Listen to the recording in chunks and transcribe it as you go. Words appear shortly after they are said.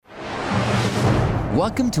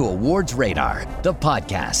Welcome to Awards Radar, the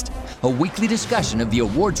podcast, a weekly discussion of the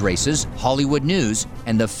awards races, Hollywood news,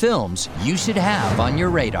 and the films you should have on your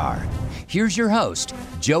radar. Here's your host,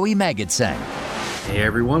 Joey Magidson. Hey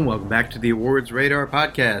everyone, welcome back to the Awards Radar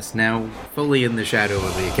podcast, now fully in the shadow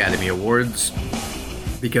of the Academy Awards,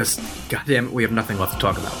 because, goddammit, we have nothing left to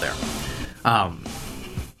talk about there.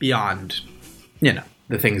 Beyond, the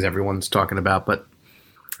things everyone's talking about, but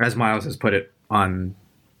as Miles has put it on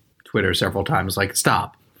Twitter several times,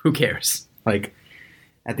 stop, who cares? At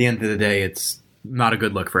the end of the day, it's not a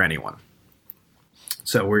good look for anyone.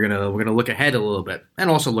 So we're gonna look ahead a little bit, and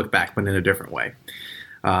also look back, but in a different way.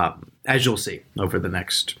 As you'll see over the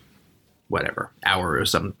next, hour or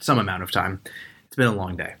some amount of time. It's been a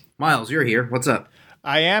long day. Miles, you're here. What's up?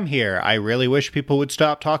 I am here. I really wish people would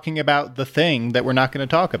stop talking about the thing that we're not going to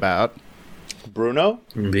talk about. Bruno?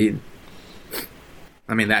 Indeed.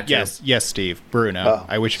 I mean, that too. Yes, Steve. Bruno.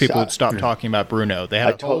 I wish people would stop talking about Bruno. They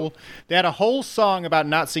had a whole song about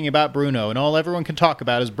not singing about Bruno, and all everyone can talk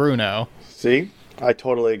about is Bruno. See? I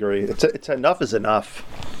totally agree. It's enough is enough.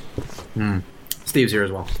 Steve's here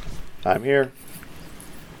as well. I'm here.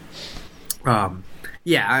 I'm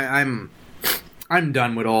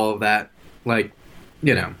done with all of that.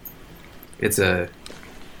 It's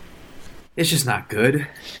just not good,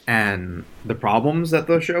 and the problems that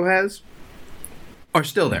the show has are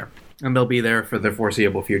still there, and they'll be there for the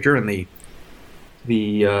foreseeable future. And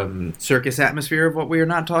the circus atmosphere of what we are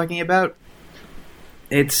not talking about,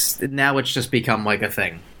 it's just become a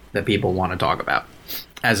thing that people want to talk about,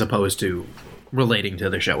 as opposed to relating to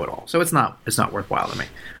the show at all. So it's not worthwhile to me.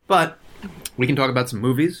 But we can talk about some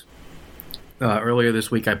movies. Earlier this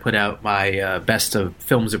week, I put out my best of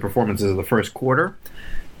films and performances of the first quarter.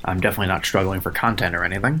 I'm definitely not struggling for content or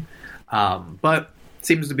anything, but it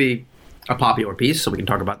seems to be a popular piece, so we can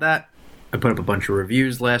talk about that. I put up a bunch of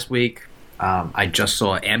reviews last week. I just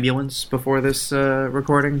saw Ambulance before this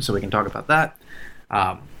recording, so we can talk about that.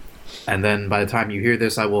 And then by the time you hear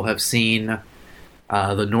this, I will have seen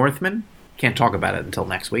The Northman. Can't talk about it until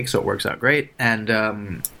next week, so it works out great.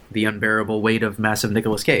 And The Unbearable Weight of Massive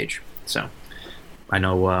Nicolas Cage. So I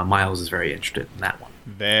know Miles is very interested in that one.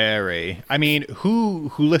 Very. I mean,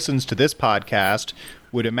 who listens to this podcast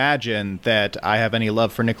would imagine that I have any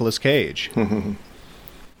love for Nicolas Cage?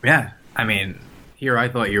 Yeah. I mean, here I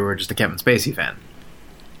thought you were just a Kevin Spacey fan.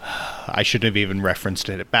 I shouldn't have even referenced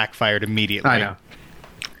it. It backfired immediately. I know.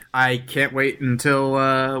 I can't wait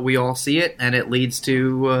until we all see it, and it leads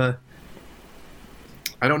to...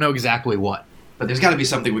 I don't know exactly what, but there's got to be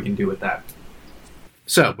something we can do with that.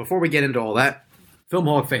 So, before we get into all that, Film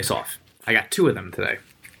Hog Face-Off. I got two of them today.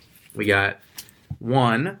 We got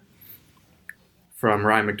one from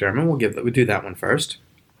Ryan McDermott. We'll do that one first.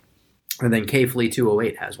 And then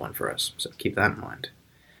KFlea208 has one for us, so keep that in mind.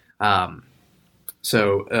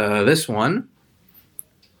 This one,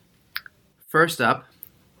 first up,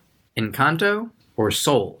 Encanto or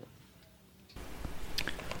Soul?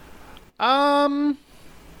 The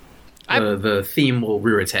theme will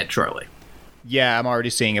rear its head shortly. Yeah, I'm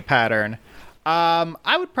already seeing a pattern.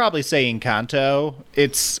 I would probably say Encanto.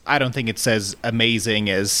 I don't think it's as amazing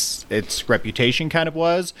as its reputation kind of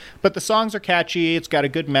was, but the songs are catchy, it's got a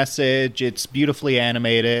good message, it's beautifully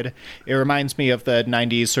animated. It reminds me of the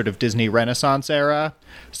 90s sort of Disney Renaissance era.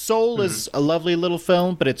 Soul is a lovely little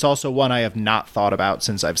film, but it's also one I have not thought about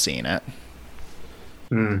since I've seen it.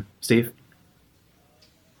 Steve?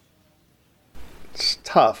 It's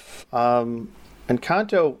tough.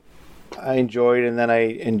 Encanto I enjoyed, and then I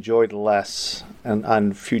enjoyed less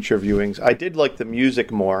on future viewings. I did like the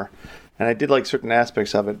music more, and I did like certain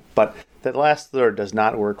aspects of it, but that last third does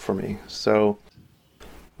not work for me. So,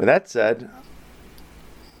 with that said,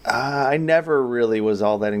 I never really was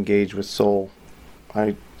all that engaged with Soul.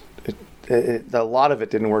 A lot of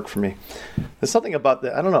it didn't work for me. There's something about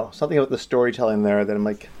something about the storytelling there that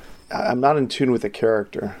I'm not in tune with the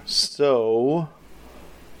character. So,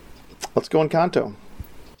 let's go Encanto.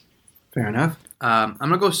 Fair enough. I'm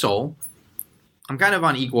going to go Soul. I'm kind of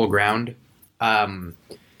on equal ground.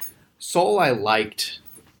 Soul I liked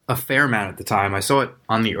a fair amount at the time. I saw it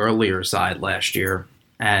on the earlier side last year.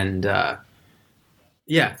 And,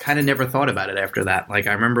 kind of never thought about it after that. I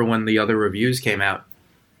remember when the other reviews came out,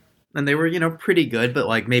 and they were, pretty good,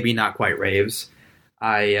 but, maybe not quite raves.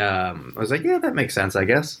 I was like, yeah, that makes sense, I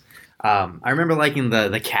guess. I remember liking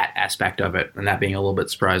the cat aspect of it, and that being a little bit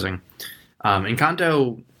surprising.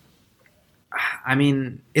 Encanto... I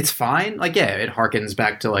mean, it's fine. It harkens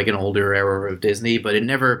back to an older era of Disney, but it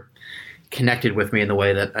never connected with me in the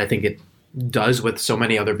way that I think it does with so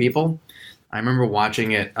many other people. I remember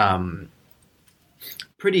watching it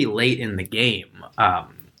pretty late in the game.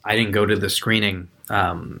 I didn't go to the screening,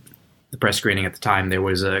 the press screening at the time. There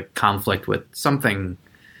was a conflict with something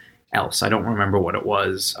else. I don't remember what it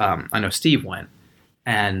was. I know Steve went,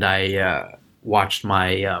 and I watched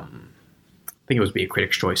my, I think it was be a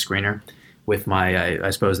Critics' Choice screener with my, I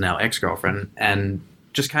suppose now ex-girlfriend, and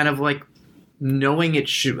just kind of like knowing it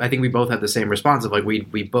should, I think we both had the same response of like,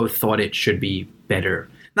 we both thought it should be better.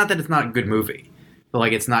 Not that it's not a good movie, but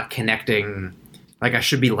like it's not connecting, like I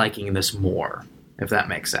should be liking this more, if that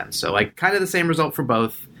makes sense. So like kind of the same result for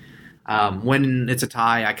both. When it's a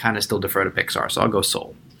tie, I kind of still defer to Pixar, so I'll go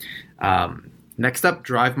Soul. Next up,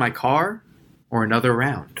 Drive My Car or Another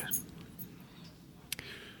Round.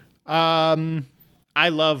 I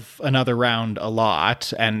love Another Round a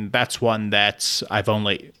lot, and that's one that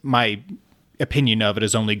my opinion of it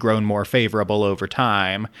has only grown more favorable over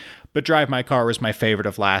time. But Drive My Car was my favorite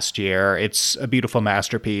of last year. It's a beautiful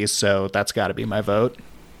masterpiece, so that's got to be my vote.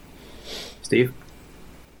 Steve?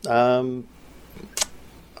 I'm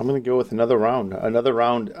going to go with Another Round. Another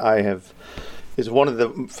Round is one of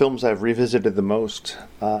the films I've revisited the most,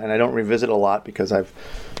 and I don't revisit a lot because I've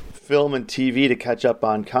film and TV to catch up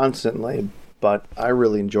on constantly. But I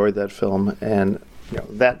really enjoyed that film, and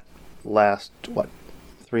that last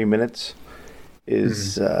 3 minutes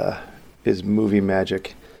is movie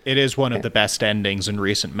magic. It is one of the best endings in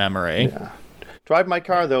recent memory. Yeah. Drive My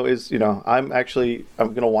Car, though, is I'm going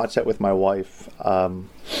to watch that with my wife. I'm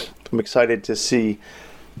excited to see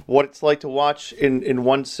what it's like to watch in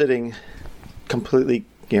one sitting, completely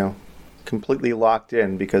locked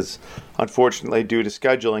in, because unfortunately due to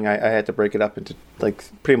scheduling I had to break it up into like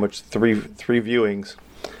pretty much three viewings,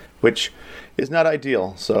 which is not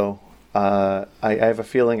ideal. So I have a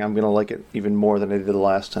feeling I'm going to like it even more than I did the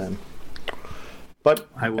last time. But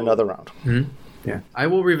Another Round. Mm-hmm. Yeah, I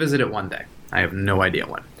will revisit it one day. I have no idea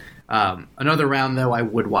when. Another Round, though, I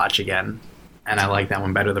would watch again, and I like that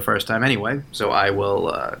one better the first time anyway, so I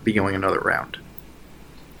will be going Another Round.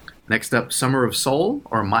 Next up, Summer of Soul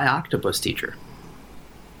or My Octopus Teacher?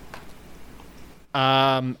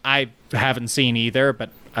 I haven't seen either,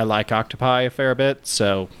 but I like Octopi a fair bit,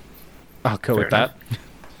 so I'll go with that.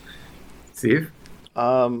 Steve?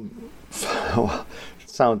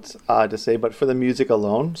 Sounds odd to say, but for the music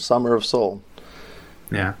alone, Summer of Soul.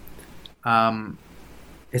 Yeah.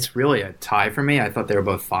 It's really a tie for me. I thought they were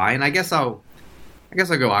both fine. I guess I'll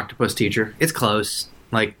go Octopus Teacher. It's close.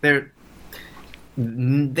 Like they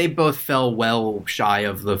both fell well shy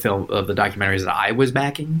of the documentaries that I was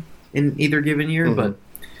backing in either given year, mm-hmm. But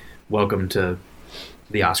welcome to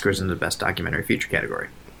the Oscars in the Best Documentary Feature category.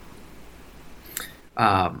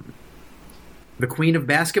 The Queen of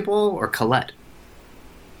Basketball or Colette?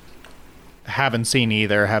 Haven't seen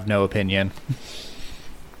either. Have no opinion.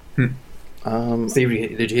 Steve,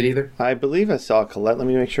 did you hit either? I believe I saw Colette. Let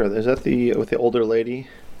me make sure. Is that with the older lady?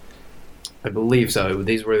 I believe so.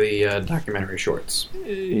 These were the documentary shorts.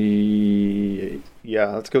 Yeah,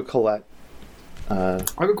 let's go Colette. I'll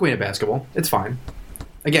go Queen of Basketball. It's fine.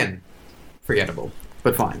 Again, forgettable,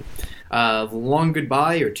 but fine. Long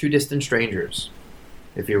Goodbye or Two Distant Strangers?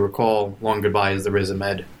 If you recall, Long Goodbye is the Riz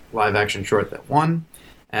Ahmed live-action short that won,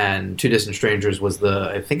 and Two Distant Strangers was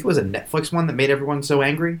I think it was a Netflix one that made everyone so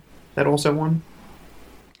angry that also won.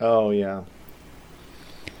 Oh, yeah.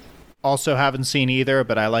 Also haven't seen either,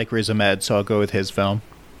 but I like Riz Ahmed, so I'll go with his film.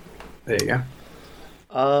 There you go.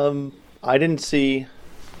 I didn't see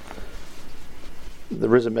the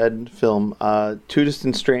Riz Ahmed film. Two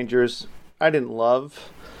Distant Strangers, I didn't love,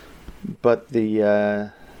 but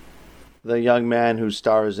the young man who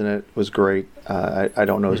stars in it was great. I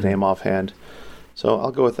don't know his name offhand, so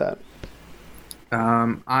I'll go with that.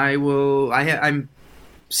 I'm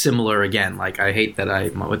similar again. Like, I hate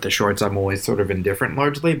that with the shorts, I'm always sort of indifferent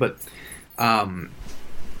largely, but I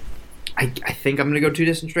think I'm going to go Two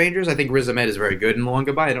Distant Strangers. I think Riz Ahmed is very good in Long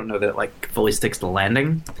Goodbye. I don't know that it like fully sticks the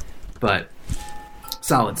landing, but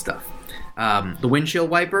solid stuff. The Windshield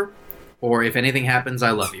Wiper or If Anything Happens,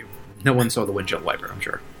 I Love You. No one saw The Windshield Wiper, I'm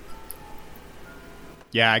sure.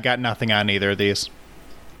 Yeah, I got nothing on either of these.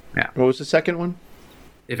 Yeah. What was the second one?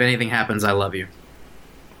 If Anything Happens, I Love You.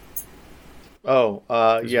 Oh,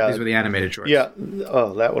 yeah. These were the animated shorts. Yeah.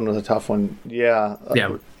 Oh, that one was a tough one. Yeah.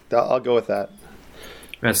 Yeah. I'll go with that.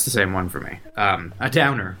 That's the same one for me. A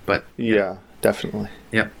downer, but... Yeah, definitely.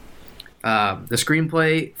 Yep. The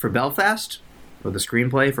screenplay for Belfast or the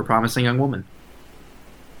screenplay for Promising Young Woman?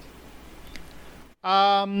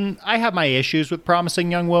 I have my issues with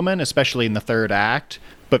Promising Young Woman, especially in the third act.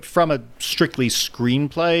 But from a strictly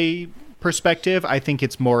screenplay perspective, I think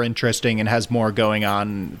it's more interesting and has more going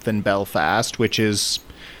on than Belfast, which is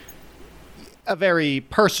a very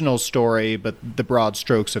personal story, but the broad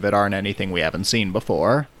strokes of it aren't anything we haven't seen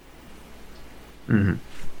before. Mm-hmm.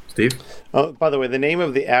 Steve? Oh, by the way, the name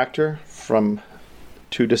of the actor from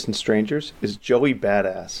Two Distant Strangers is Joey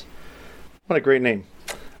Badass. What a great name.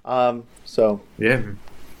 So yeah,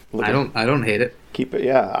 I don't hate it. Keep it.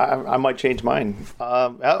 Yeah, I might change mine.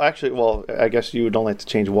 Actually, well, I guess you would only have to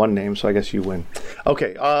change one name, so I guess you win.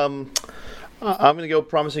 Okay. I'm gonna go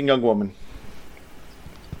Promising Young Woman.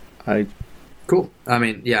 Cool. I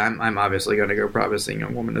mean, yeah, I'm obviously going to go Promising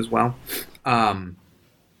Young Woman as well. I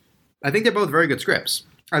think they're both very good scripts.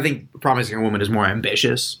 I think Promising Young Woman is more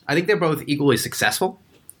ambitious. I think they're both equally successful,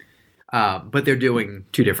 but they're doing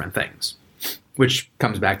two different things, which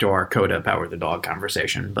comes back to our Coda Power the Dog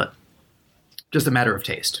conversation, but just a matter of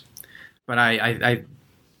taste. But I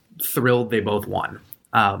thrilled they both won.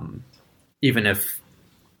 Even if...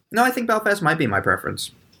 No, I think Belfast might be my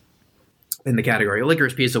preference in the category.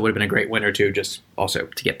 Licorice Pizza would have been a great winner, too, just also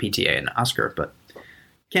to get PTA an Oscar, but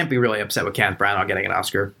can't be really upset with Kenneth Branagh getting an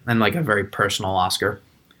Oscar, and like a very personal Oscar.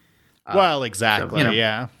 Well, exactly, so,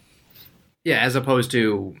 yeah. Yeah, as opposed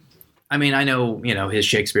to... I mean, I know, his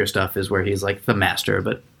Shakespeare stuff is where he's like the master,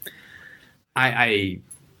 but I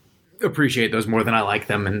appreciate those more than I like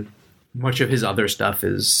them, and much of his other stuff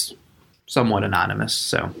is somewhat anonymous,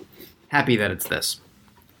 so happy that it's this.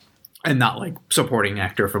 And not like supporting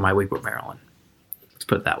actor for My Week with Marilyn. Let's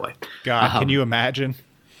put it that way. God, can you imagine?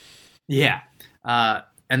 Yeah.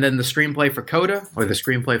 And then the screenplay for Coda or the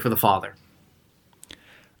screenplay for The Father?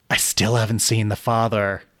 I still haven't seen The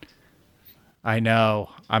Father. I know.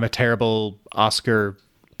 I'm a terrible Oscar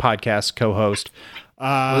podcast co-host.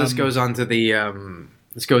 Well, this goes on to the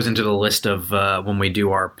this goes into the list of when we do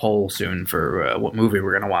our poll soon for what movie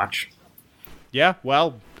we're going to watch. Yeah,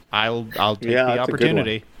 well, I'll take the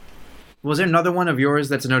opportunity. Was there another one of yours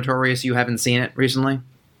that's notorious you haven't seen it recently?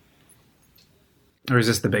 Or is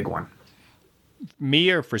this the big one?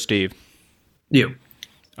 Me or for Steve? You.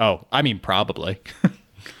 Oh, I mean, probably.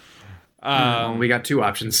 We got two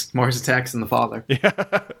options. Mars Attacks and The Father.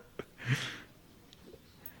 Yeah.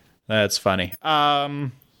 That's funny.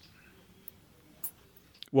 Well,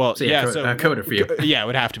 so Coda for you. Yeah, it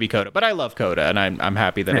would have to be Coda. But I love Coda, and I'm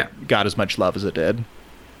happy that it got as much love as it did.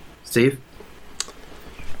 Steve?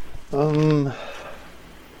 For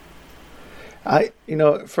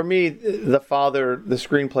me, The Father, the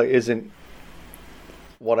screenplay isn't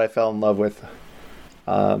what I fell in love with.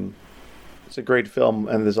 It's a great film,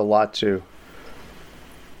 and there's a lot to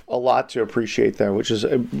appreciate there, which is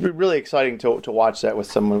really exciting to watch that with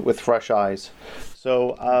someone with fresh eyes.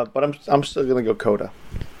 So, but I'm still gonna go Coda.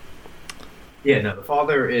 Yeah, no, The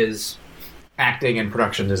Father is acting and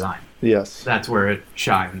production design. Yes, that's where it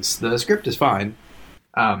shines. The script is fine.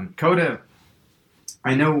 Coda,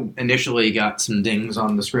 I know initially got some dings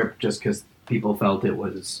on the script just because people felt it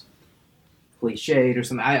was cliched or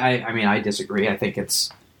something. I mean, I disagree. I think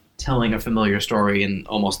it's telling a familiar story in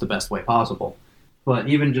almost the best way possible. But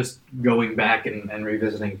even just going back and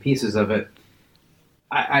revisiting pieces of it,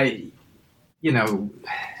 the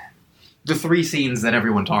three scenes that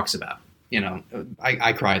everyone talks about,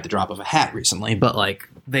 I cry at the drop of a hat recently, but like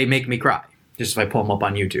they make me cry just if I pull them up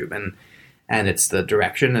on YouTube, and it's the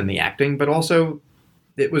direction and the acting, but also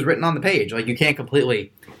it was written on the page. Like you can't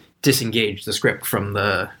completely disengage the script from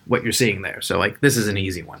what you're seeing there. So like this is an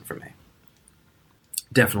easy one for me.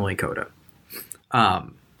 Definitely Coda.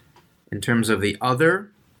 In terms of the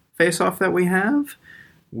other face-off that we have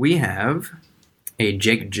a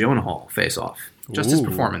Jake Gyllenhaal face-off. Just his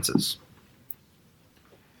performances.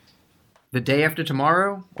 The Day After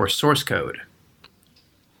Tomorrow or Source Code?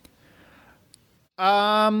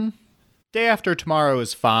 Day After Tomorrow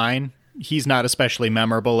is fine. He's not especially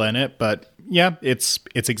memorable in it, but yeah, it's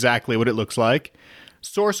exactly what it looks like.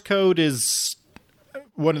 Source Code is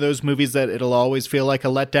one of those movies that it'll always feel like a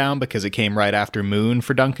letdown because it came right after Moon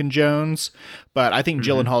for Duncan Jones. But I think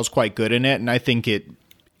Gyllenhaal's quite good in it, and I think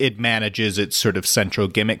it manages its sort of central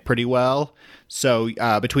gimmick pretty well. So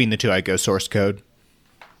between the two, I go Source Code.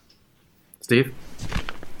 Steve?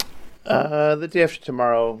 The Day After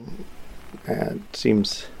Tomorrow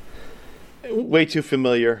seems way too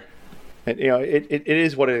familiar. And, it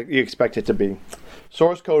is what you expect it to be.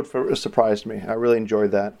 Source Code surprised me. I really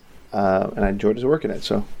enjoyed that. And I enjoyed his work in it,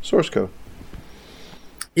 so Source Code.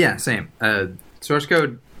 Yeah, same. Source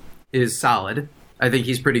Code is solid. I think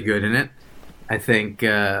he's pretty good in it. I think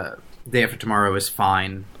Day After Tomorrow is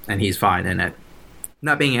fine, and he's fine in it.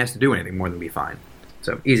 Not being asked to do anything more than be fine.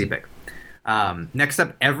 So, easy pick. Next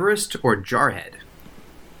up, Everest or Jarhead?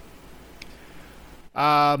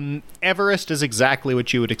 Everest is exactly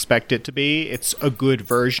what you would expect it to be. It's a good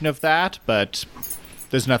version of that, but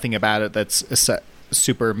There's nothing about it that's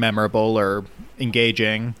super memorable or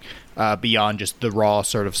engaging beyond just the raw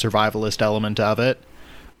sort of survivalist element of it.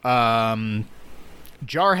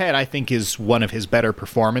 Jarhead, I think, is one of his better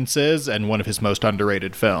performances and one of his most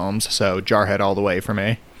underrated films. So Jarhead all the way for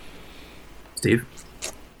me. Steve?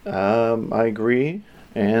 I agree,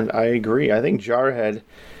 and I agree. I think Jarhead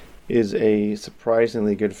is a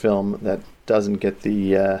surprisingly good film that doesn't get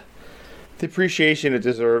the appreciation it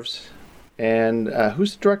deserves. And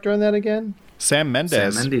who's the director on that again? Sam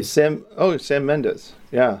Mendes. Sam Mendes.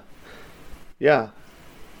 Yeah.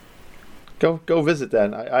 Go visit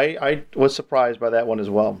that. I was surprised by that one as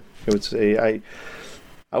well. It was I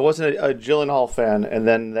wasn't a Gyllenhaal fan, and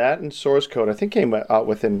then that and Source Code I think came out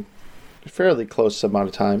within a fairly close amount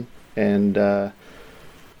of time, and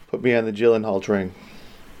put me on the Gyllenhaal train.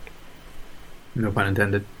 No pun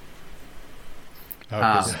intended.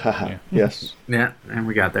 Yeah. Yes. Yeah, and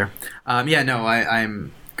we got there.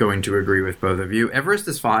 I'm going to agree with both of you. Everest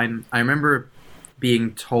is fine. I remember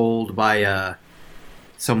being told by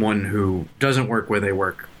someone who doesn't work where they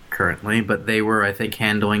work currently, but they were, I think,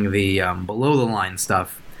 handling the below the line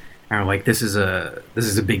stuff, and were like, this is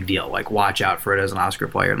a big deal. Like, watch out for it as an Oscar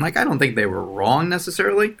player. And like, I don't think they were wrong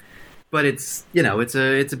necessarily, but it's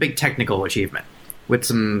a big technical achievement with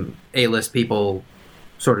some A-list people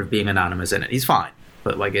sort of being anonymous in it. He's fine,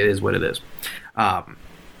 but like, it is what it is.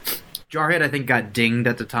 Jarhead, I think, got dinged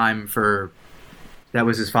at the time for that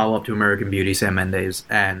was his follow-up to American Beauty, Sam Mendes,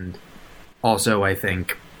 and also I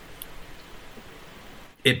think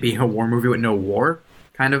it being a war movie with no war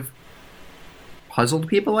kind of puzzled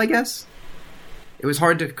people, I guess. It was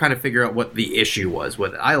hard to kind of figure out what the issue was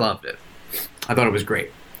with it. I loved it. I thought it was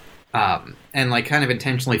great. And like kind of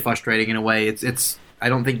intentionally frustrating in a way. It's I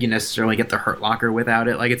don't think you necessarily get the Hurt Locker without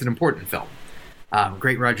it. Like, it's an important film.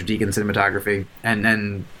 Great Roger Deakins cinematography,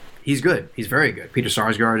 and he's good. He's very good. Peter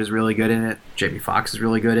Sarsgaard is really good in it. Jamie Foxx is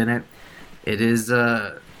really good in it. It is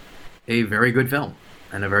a very good film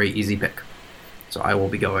and a very easy pick. So I will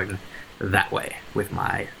be going that way with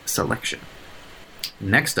my selection.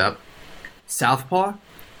 Next up, Southpaw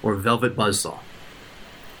or Velvet Buzzsaw?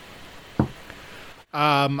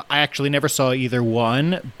 I actually never saw either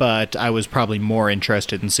one, but I was probably more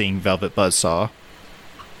interested in seeing Velvet Buzzsaw.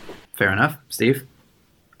 Fair enough. Steve?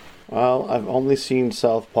 Well, I've only seen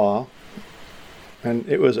Southpaw, and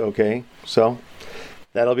it was okay, so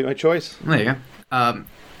that'll be my choice. There you go.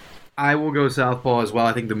 I will go Southpaw as well.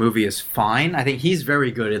 I think the movie is fine. I think he's very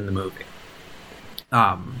good in the movie.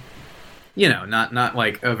 Not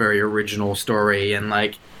like a very original story, and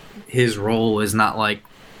like his role is not like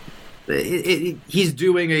he's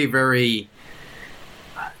doing a very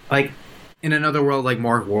like in another world, like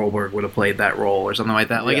Mark Wahlberg would have played that role or something like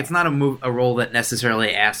that. Like, it's not a role that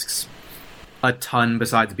necessarily asks a ton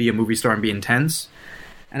besides be a movie star and be intense.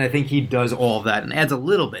 And I think he does all of that and adds a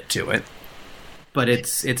little bit to it. But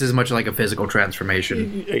it's as much like a physical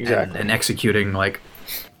transformation. Exactly. And executing, like,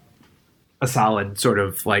 a solid sort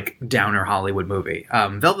of, like, downer Hollywood movie.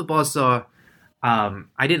 Velvet Buzzsaw,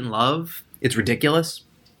 I didn't love. It's ridiculous.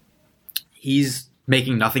 He's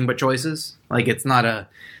making nothing but choices. Like, it's not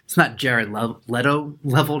Jared Leto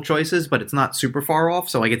level choices, but it's not super far off.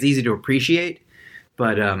 So like, it's easy to appreciate,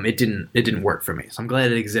 but it didn't work for me. So I'm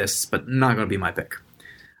glad it exists, but not going to be my pick.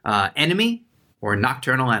 Enemy or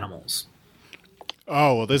Nocturnal Animals?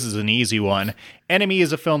 Oh, well, this is an easy one. Enemy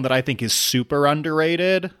is a film that I think is super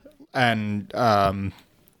underrated, and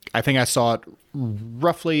I think I saw it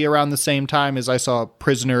roughly around the same time as I saw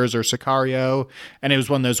Prisoners or Sicario, and it was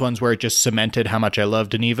one of those ones where it just cemented how much I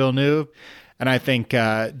loved Denis Villeneuve. And I think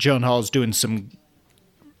Gyllenhaal's doing some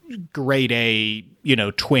grade A,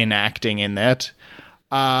 twin acting in that.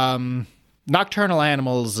 Nocturnal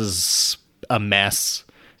Animals is a mess.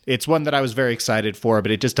 It's one that I was very excited for,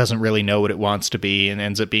 but it just doesn't really know what it wants to be and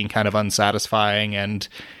ends up being kind of unsatisfying. And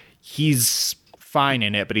he's fine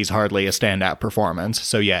in it, but he's hardly a standout performance.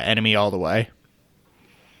 So yeah, Enemy all the way.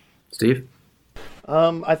 Steve?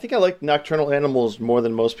 I think I like Nocturnal Animals more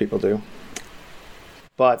than most people do.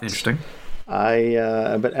 But interesting.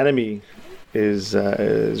 But Enemy is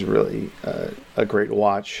really a great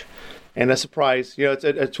watch and a surprise.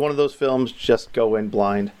 It's one of those films. Just go in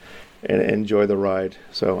blind and enjoy the ride.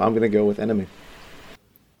 So I'm going to go with Enemy.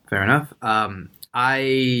 Fair enough.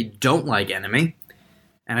 I don't like Enemy,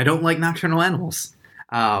 and I don't like Nocturnal Animals.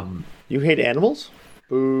 You hate animals?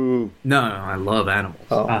 Boo! No, I love animals.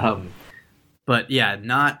 Oh. But yeah,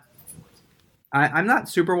 I'm not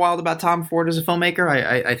super wild about Tom Ford as a filmmaker.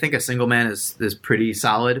 I think A Single Man is pretty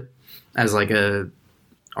solid as like a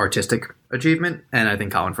artistic achievement, and I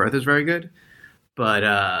think Colin Firth is very good. But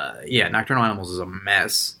yeah, Nocturnal Animals is a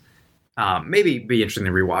mess. Maybe be interesting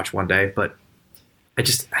to rewatch one day, but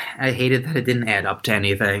I hated that it didn't add up to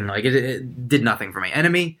anything. Like it did nothing for me.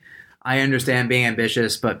 Enemy, I understand being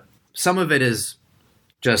ambitious, but some of it is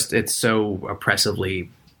just, it's so oppressively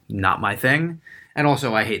not my thing. And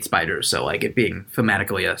also I hate spiders, so like it being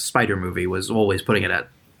thematically a spider movie was always putting it at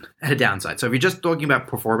a downside. So if you're just talking about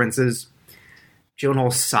performances,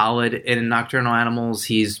 Gyllenhaal's solid in Nocturnal Animals.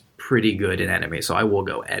 He's pretty good in Enemy, so I will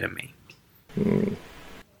go Enemy.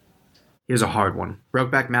 Here's a hard one.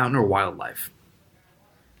 Brokeback Mountain or Wildlife?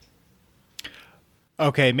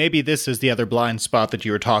 Okay, maybe this is the other blind spot that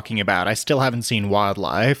you were talking about. I still haven't seen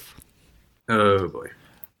Wildlife. Oh, boy.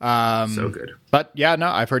 So good. But yeah, no,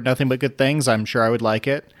 I've heard nothing but good things. I'm sure I would like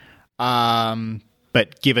it.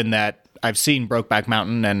 But given that I've seen Brokeback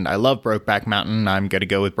Mountain and I love Brokeback Mountain, I'm going to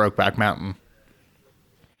go with Brokeback Mountain.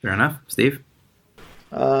 Fair enough. Steve?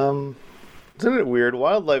 Isn't it weird?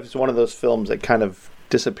 Wildlife is one of those films that kind of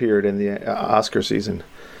disappeared in the Oscar season.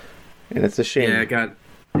 And it's a shame. Yeah,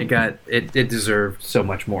 it deserved so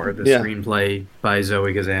much more. The screenplay by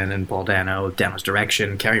Zoe Kazan and Paul Dano, Dano's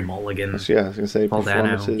direction, Carey Mulligan. Yeah, I was gonna say Paul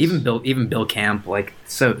Dano, even Bill Camp. Like,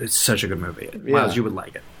 so it's such a good movie. Miles, you would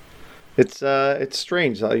like it. It's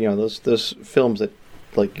strange, those films that,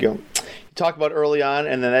 like, you talk about early on,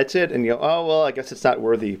 and then that's it, and you go, oh well, I guess it's not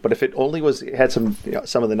worthy. But if it only had some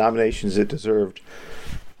of the nominations it deserved,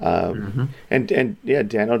 and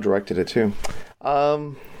Dano directed it too.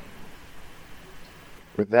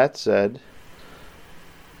 With that said,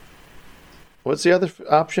 what's the other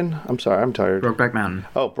option? I'm sorry, I'm tired. Brokeback Mountain.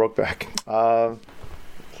 Oh, Brokeback.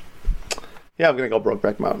 Yeah, I'm gonna go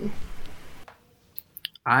Brokeback Mountain.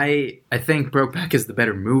 I think Brokeback is the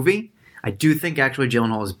better movie. I do think actually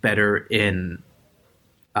Gyllenhaal is better in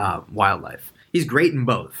Wildlife. He's great in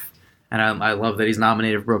both, and I love that he's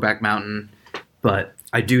nominated for Brokeback Mountain. But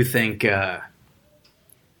I do think ever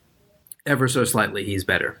so slightly he's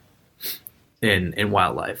better in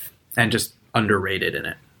Wildlife, and just underrated in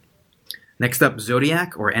it. Next up,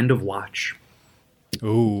 Zodiac or End of Watch?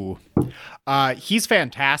 Ooh. He's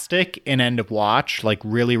fantastic in End of Watch, like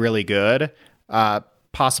really, really good.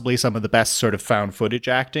 Possibly some of the best sort of found footage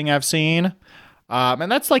acting I've seen.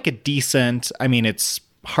 And that's like a decent, I mean, it's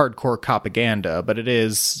hardcore propaganda, but it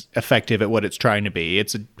is effective at what it's trying to be.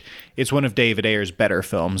 It's one of David Ayer's better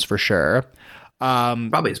films for sure.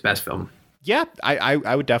 Probably his best film. Yeah,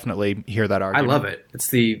 I would definitely hear that argument. I love it. It's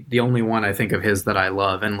the only one I think of his that I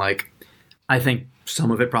love. And like, I think some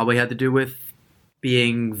of it probably had to do with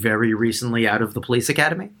being very recently out of the police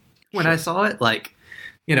academy when I saw it. Like,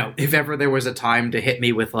 if ever there was a time to hit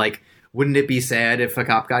me with like, wouldn't it be sad if a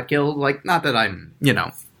cop got killed? Like, not that I'm,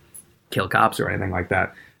 kill cops or anything like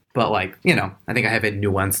that. But like, I think I have a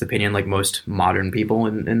nuanced opinion like most modern people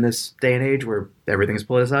in this day and age where everything's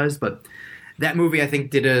politicized. But that movie, I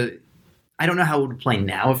think, I don't know how it would play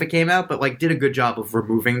now if it came out, but like did a good job of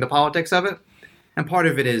removing the politics of it. And part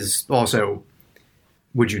of it is also,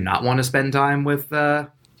 would you not want to spend time with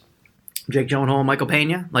Jake Gyllenhaal and Michael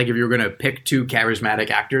Pena? Like if you were going to pick two charismatic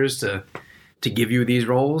actors to give you these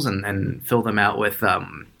roles and fill them out with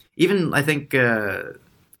even, I think,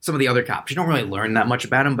 some of the other cops. You don't really learn that much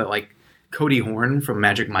about them, but like Cody Horn from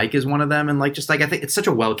Magic Mike is one of them. And like, just like, I think it's such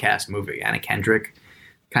a well-cast movie. Anna Kendrick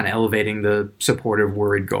kind of elevating the supportive,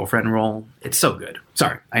 worried girlfriend role. It's so good.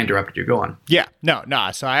 Sorry, I interrupted you. Go on. Yeah, no.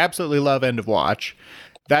 So I absolutely love End of Watch.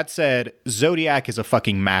 That said, Zodiac is a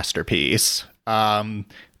fucking masterpiece. The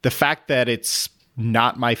fact that it's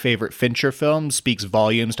not my favorite Fincher film speaks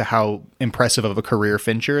volumes to how impressive of a career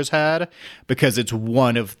Fincher has had, because it's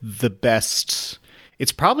one of the best.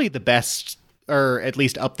 It's probably the best, or at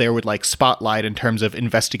least up there with like Spotlight in terms of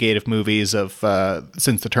investigative movies of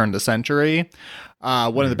since the turn of the century.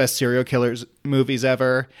 One of the best serial killers movies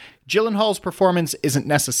ever. Gyllenhaal's performance isn't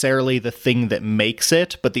necessarily the thing that makes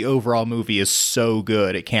it, but the overall movie is so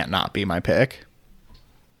good it can't not be my pick.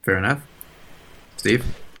 Fair enough. Steve?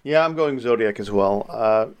 Yeah, I'm going Zodiac as well.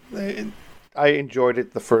 I enjoyed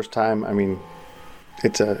it the first time. I mean,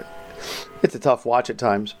 it's a tough watch at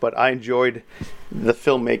times, but I enjoyed the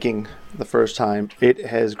filmmaking the first time. It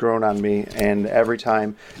has grown on me, and every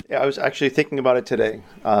time, I was actually thinking about it today.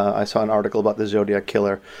 I saw an article about the Zodiac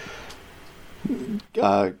killer,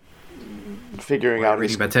 figuring out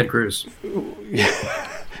reading about Ted Cruz.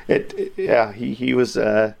 He was.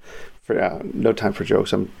 No time for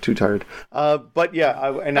jokes. I'm too tired. But yeah,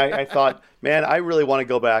 I thought, man, I really want to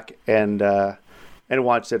go back and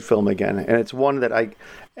watch that film again. And it's one that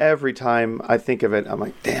every time I think of it, I'm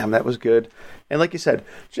like, damn, that was good. And like you said,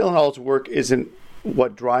 Gyllenhaal's work isn't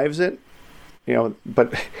what drives it.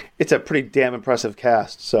 but it's a pretty damn impressive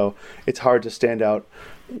cast. So it's hard to stand out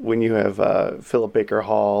when you have Philip Baker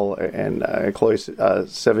Hall and Chloe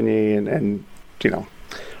Sevigny and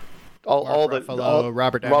all the Ruffalo,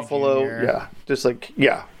 Robert Downey Jr. Yeah, just like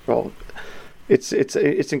well,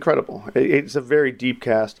 it's incredible. It's a very deep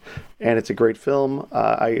cast, and it's a great film.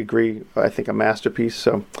 I agree. I think a masterpiece.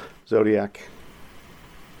 So Zodiac.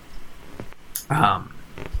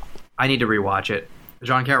 I need to rewatch it.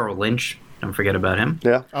 John Carroll Lynch, don't forget about him.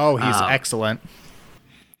 Yeah. Oh, he's excellent.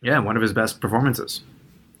 Yeah, one of his best performances.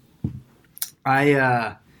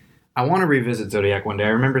 I want to revisit Zodiac one day. I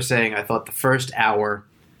remember saying I thought the first hour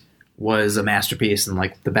was a masterpiece and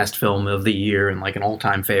like the best film of the year and like an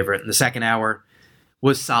all-time favorite. And the second hour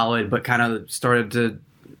was solid, but kind of started to...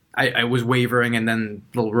 I was wavering, and then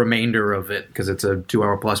the remainder of it, because it's a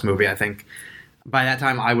 2-hour plus movie, I think, by that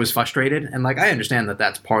time I was frustrated. And like I understand that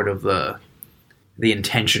that's part of the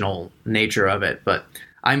intentional nature of it, but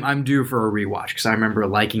I'm due for a rewatch because I remember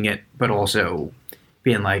liking it, but also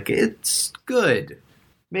being like, it's good.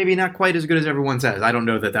 Maybe not quite as good as everyone says. I don't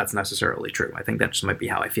know that that's necessarily true. I think that just might be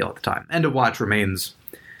how I feel at the time. End of Watch remains,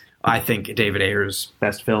 I think, David Ayer's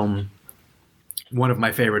best film. One of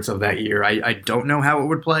my favorites of that year. I don't know how it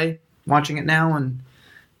would play watching it now, and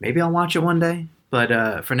maybe I'll watch it one day.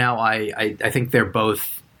 But for now, I think they're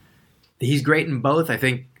both... He's great in both. I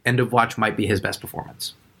think End of Watch might be his best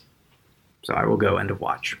performance. So I will go End of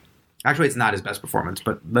Watch. Actually, it's not his best performance,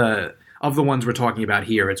 but of the ones we're talking about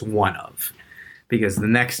here, it's one of. Because the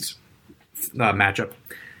next matchup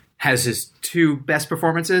has his two best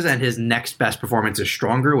performances, and his next best performance is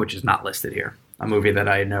Stronger, which is not listed here. A movie that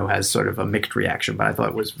I know has sort of a mixed reaction, but I thought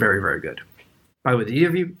it was very, very good. By the way, did either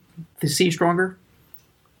of you see Stronger?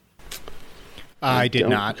 I did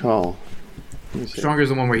not. Recall. Stronger is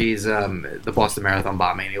the one where he's the Boston Marathon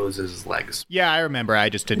bombing and he loses his legs. Yeah, I remember. I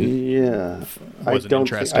just didn't. Yeah, Wasn't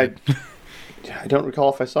interested. I don't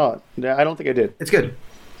recall if I saw it. I don't think I did. It's good.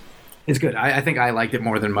 It's good. I think I liked it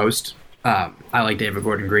more than most. I like David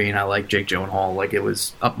Gordon Green. I like Jake Gyllenhaal. Like, it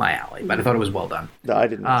was up my alley, but I thought it was well done. No, I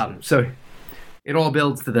didn't. So it all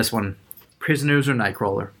builds to this one: Prisoners or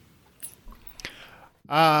Nightcrawler.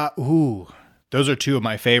 Those are two of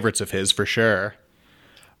my favorites of his for sure.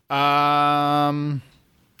 That's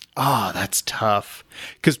tough.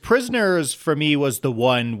 Because Prisoners for me was the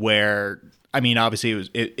one where, I mean, obviously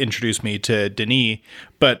it introduced me to Denis,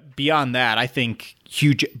 but beyond that, I think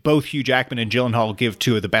both Hugh Jackman and Gyllenhaal give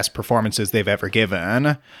two of the best performances they've ever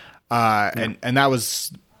given. And that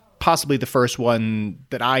was possibly the first one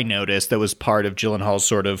that I noticed that was part of Gyllenhaal's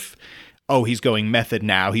sort of, he's going method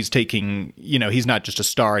now. He's taking, he's not just a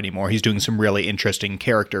star anymore. He's doing some really interesting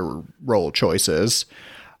character role choices.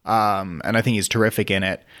 And I think he's terrific in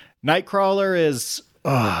it. Nightcrawler is,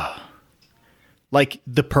 like,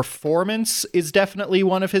 the performance is definitely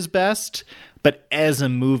one of his best, but as a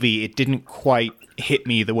movie, it didn't quite hit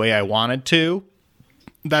me the way I wanted to.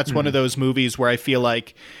 That's one of those movies where I feel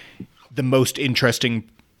like the most interesting,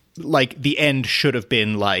 like, the end should have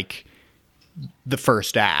been, like, the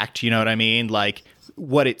first act, you know what I mean? Like,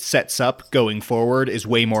 what it sets up going forward is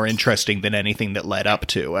way more interesting than anything that led up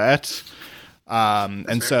to it.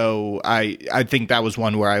 And so I think that was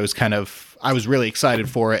one where I was really excited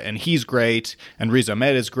for it, and he's great, and Riz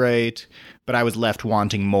Ahmed is great, but I was left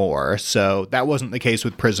wanting more. So that wasn't the case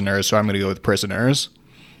with Prisoners, so I'm going to go with Prisoners.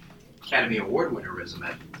 Academy Award winner Riz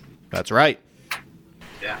Ahmed. That's right.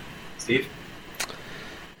 Yeah. Steve?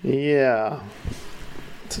 Yeah.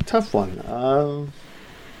 It's a tough one. I'm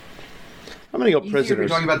going to go Easier Prisoners. if you're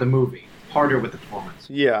talking about the movie. Harder with the performance.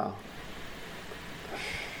 Yeah.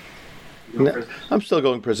 Prisoners? I'm still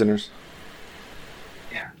going Prisoners.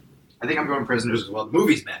 Yeah. I think I'm going Prisoners as well. The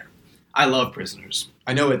movie's better. I love Prisoners.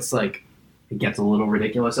 I know it's like, it gets a little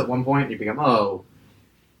ridiculous at one point. You become,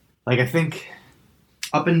 like, I think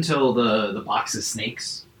up until the box of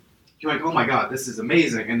snakes, you're like, oh my god, this is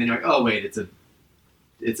amazing. And then you're like, oh wait, it's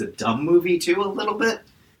a dumb movie too a little bit,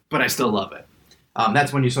 but I still love it.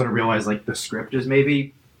 That's when you sort of realize, like, the script is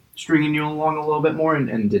maybe stringing you along a little bit more,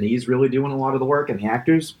 and Denis really doing a lot of the work, and the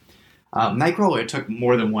actors. Nightcrawler took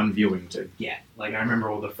more than one viewing to get. Like, I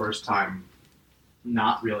remember the first time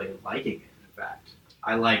not really liking it, in fact.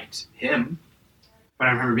 I liked him, but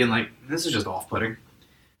I remember being like, this is just off-putting.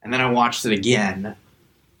 And then I watched it again,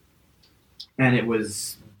 and it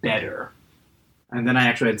was better. And then I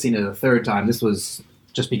actually had seen it a third time. This was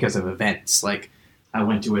just because of events. Like, I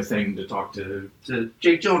went to a thing to talk to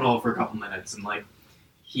Jake Gyllenhaal for a couple minutes, and, like,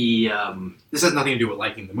 he... this has nothing to do with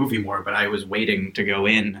liking the movie more, but I was waiting to go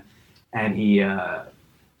in, and he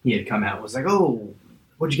had come out and was like, oh,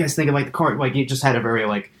 what'd you guys think of, like, the card? Like, he just had a very,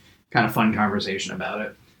 like, kind of fun conversation about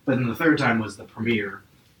it. but then the third time was the premiere,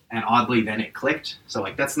 and oddly then it clicked. So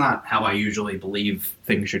like that's not how I usually believe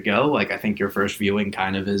things should go. Like I think your first viewing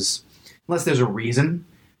kind of is, unless there's a reason,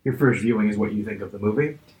 your first viewing is what you think of the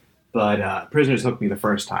movie. But Prisoners hooked me the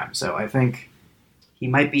first time, so I think he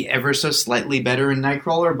might be ever so slightly better in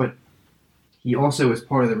Nightcrawler, but he also is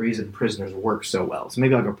part of the reason Prisoners works so well. So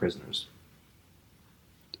maybe I'll go Prisoners.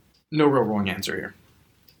 No real wrong answer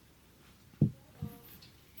here.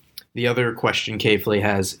 The other question Kayfley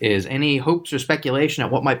has is, any hopes or speculation at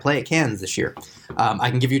what might play at Cannes this year? I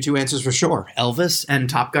can give you two answers for sure. Elvis and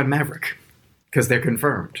Top Gun Maverick, because they're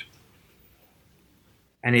confirmed.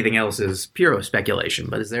 Anything else is pure speculation,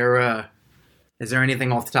 but is there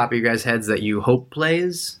anything off the top of your guys' heads that you hope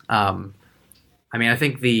plays? I mean, I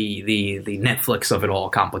think the Netflix of it all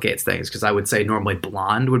complicates things, because I would say normally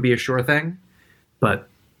Blonde would be a sure thing, but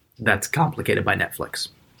that's complicated by Netflix.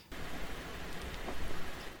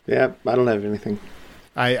 Yeah, I don't have anything.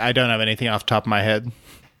 I don't have anything off the top of my head.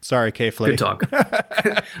 Sorry, Kayfley. Good talk.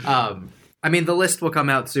 I mean, the list will come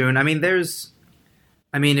out soon. I mean,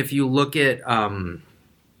 if you look at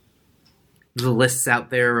the lists out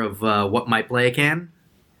there of what might play a Cannes,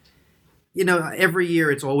 you know, every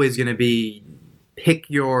year it's always going to be pick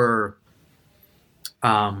your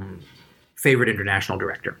favorite international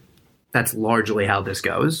director. That's largely how this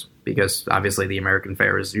goes, because obviously the American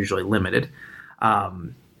fare is usually limited.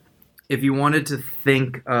 If you wanted to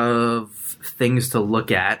think of things to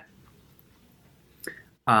look at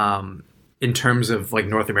in terms of like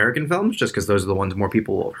North American films, just because those are the ones more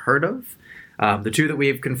people have heard of, the two that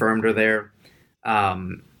we've confirmed are there.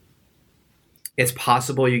 It's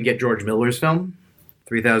possible you can get George Miller's film,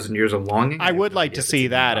 3,000 Years of Longing. I would like to see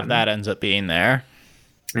that if that ends up being there.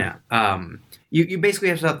 Yeah. You basically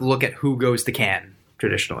have to look at who goes to Cannes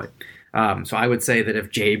traditionally. So I would say that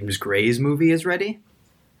if James Gray's movie is ready,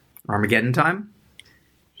 Armageddon Time,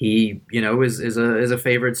 he, you know, is a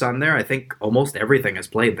favorite son there. I think almost everything is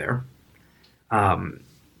played there.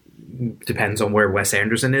 Depends on where Wes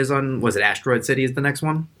Anderson is on. Was it Asteroid City is the next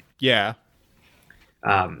one? Yeah.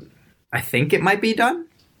 I think it might be done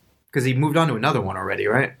because he moved on to another one already,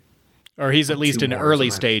 right? Or he's at least in early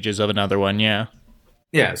stages of another one. Yeah.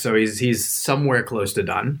 Yeah. So he's somewhere close to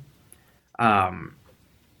done.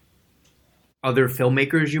 Other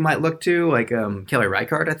filmmakers you might look to, like Kelly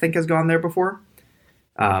Reichardt, I think has gone there before.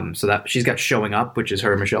 So that she's got Showing Up, which is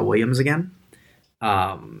her and Michelle Williams again.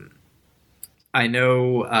 I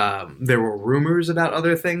know there were rumors about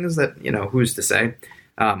other things that, you know, who's to say?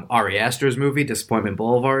 Ari Aster's movie, Disappointment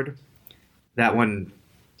Boulevard. That one,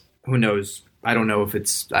 who knows? I don't know if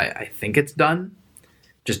it's... I think it's done.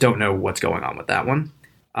 Just don't know what's going on with that one.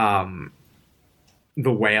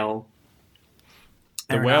 The Whale.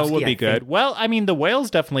 The Whale would be good. Well, I mean, The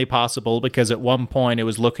Whale's definitely possible because at one point it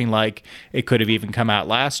was looking like it could have even come out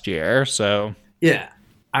last year, so... Yeah.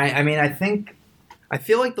 I mean, I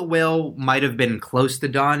feel like The Whale might have been close to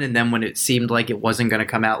done, and then when it seemed like it wasn't going to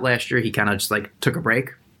come out last year, he kind of just, like, took a break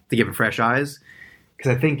to give it fresh eyes.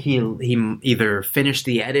 Because I think he either finished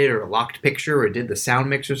the edit or locked picture or did the sound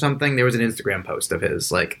mix or something. There was an Instagram post of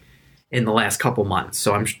his, like, in the last couple months.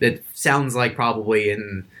 So it sounds like probably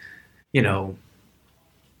in, you know,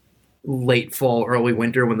 late fall, early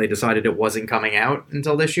winter when they decided it wasn't coming out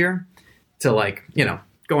until this year to, like, you know,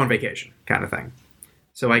 go on vacation kind of thing.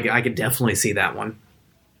 So I could definitely see that one.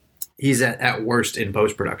 He's at worst in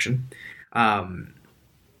post-production.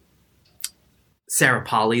 Sarah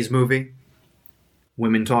Polley's movie,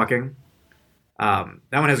 Women Talking. That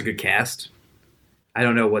one has a good cast. I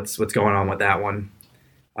don't know what's going on with that one.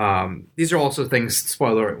 These are also things,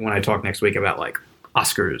 spoiler, when I talk next week about like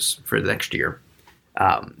Oscars for the next year.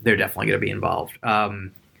 They're definitely going to be involved.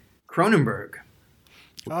 Cronenberg.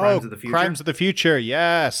 Crimes of the Future. Crimes of the Future,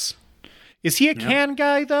 yes. Is he a Cannes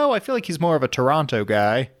guy, though? I feel like he's more of a Toronto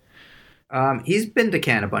guy. He's been to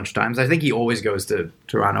Cannes a bunch of times. I think he always goes to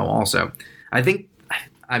Toronto also. I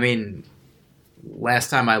mean, last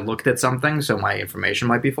time I looked at something, so my information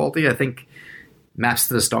might be faulty. I think Maps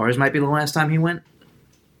to the Stars might be the last time he went.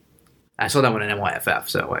 I saw that one in NYFF,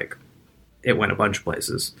 so like it went a bunch of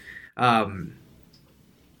places. I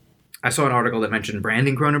saw an article that mentioned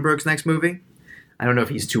Brandon Cronenberg's next movie. I don't know if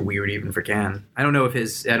he's too weird even for Cannes. I don't know if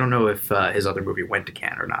his other movie went to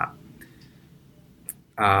Cannes or not.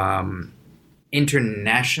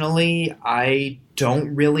 Internationally, I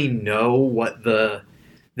don't really know what the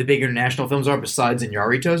big international films are besides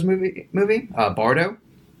Iñárritu's movie, Bardo.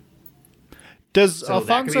 Does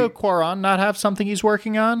Alfonso Cuarón not have something he's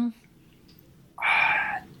working on?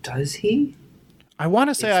 Does he? I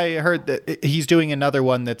want to say I heard that he's doing another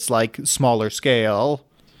one that's like smaller scale.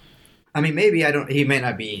 I mean, maybe I don't. He might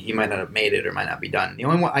not be. He might not have made it, or might not be done. The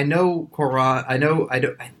only one I know, Quran. I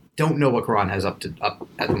don't know what Quran has up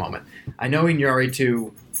at the moment. I know Inyari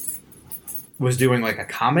 2 was doing like a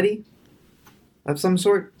comedy of some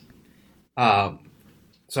sort. So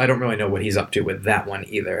I don't really know what he's up to with that one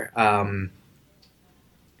either.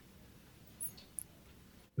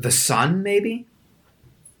 The Son, maybe?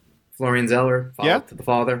 Florian Zeller, follow-up to The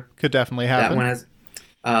Father. Could definitely happen. That one has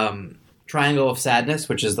Triangle of Sadness,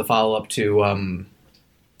 which is the follow-up to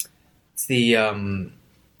it's the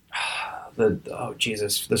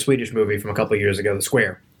Swedish movie from a couple of years ago, The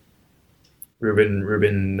Square.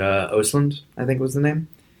 Ruben Östlund, I think was the name.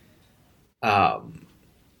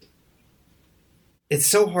 It's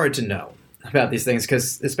so hard to know about these things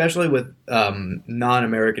because, especially with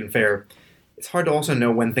non-American fare, it's hard to also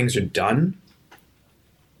know when things are done.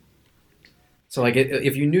 So, like,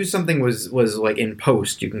 if you knew something was like in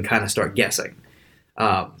post, you can kind of start guessing.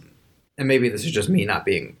 And maybe this is just me not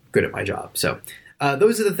being good at my job. So,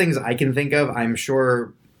 those are the things I can think of. I'm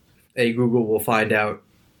sure Google will find out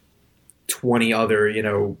 20 other,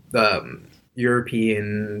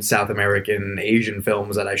 European, South American, Asian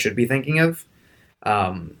films that I should be thinking of.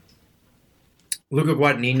 Luca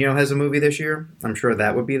Guadagnino has a movie this year. I'm sure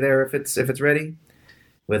that would be there if it's ready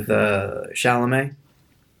with Chalamet.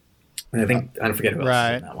 And I forget who else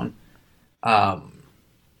is in that one.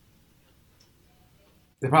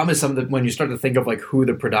 The problem is when you start to think of like who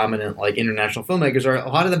the predominant like international filmmakers are, a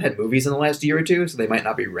lot of them had movies in the last year or two, so they might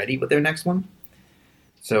not be ready with their next one.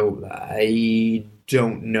 So I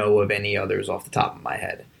don't know of any others off the top of my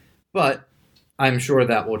head, but I'm sure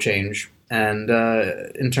that will change. And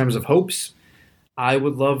in terms of hopes, I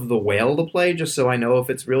would love The Whale to play just so I know if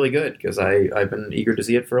it's really good, because I've been eager to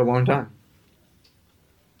see it for a long time.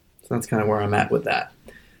 So that's kind of where I'm at with that.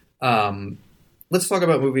 Let's talk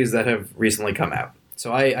about movies that have recently come out.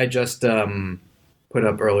 So I just put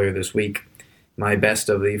up earlier this week my best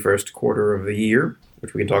of the first quarter of the year,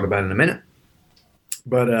 which we can talk about in a minute.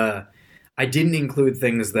 But I didn't include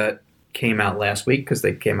things that came out last week because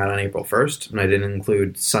they came out on April 1st, and I didn't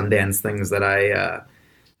include Sundance things that I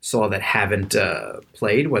saw that haven't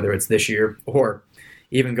played, whether it's this year or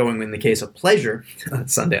even going in the case of Pleasure,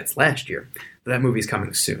 Sundance last year. That movie's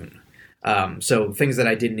coming soon. So things that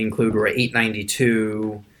I didn't include were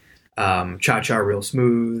 892, Cha-Cha Real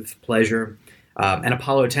Smooth, Pleasure, and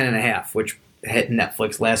Apollo 10.5, which hit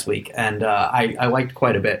Netflix last week, and I liked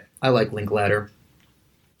quite a bit. I like Linklater.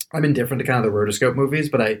 I'm indifferent to kind of the rotoscope movies,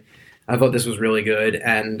 but I thought this was really good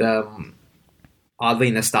and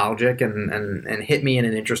oddly nostalgic and hit me in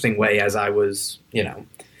an interesting way as I was,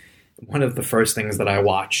 one of the first things that I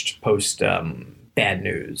watched post Bad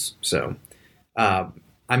News. So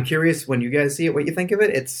I'm curious when you guys see it, what you think of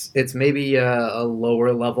it. It's maybe a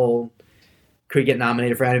lower level, could get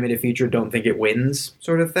nominated for animated feature, don't think it wins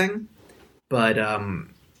sort of thing. But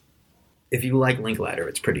if you like Linklater,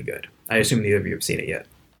 it's pretty good. I assume neither of you have seen it yet.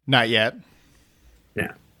 Not yet.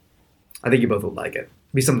 Yeah. I think you both would like it.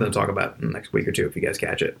 Be something to talk about in the next week or two if you guys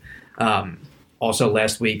catch it. Also,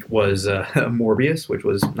 last week was Morbius, which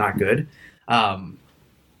was not good.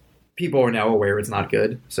 People are now aware it's not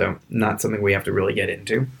good, so not something we have to really get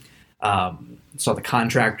into. Saw The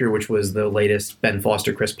Contractor, which was the latest Ben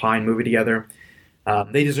Foster, Chris Pine movie together.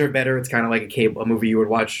 They deserve better. It's kind of like a movie you would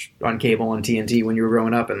watch on cable on TNT when you were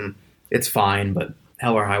growing up, and it's fine, but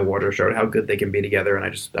Hell or High Water showed how good they can be together,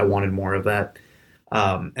 and I wanted more of that.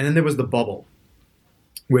 And then there was The Bubble,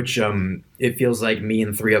 which it feels like me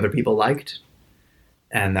and 3 other people liked,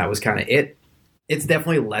 and that was kind of it. It's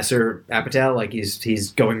definitely lesser Apatow, like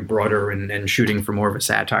he's going broader and shooting for more of a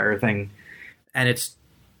satire thing, and it's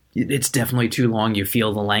definitely too long. You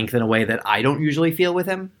feel the length in a way that I don't usually feel with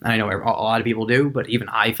him. I know a lot of people do, but even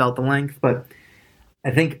I felt the length. But I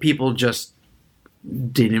think people just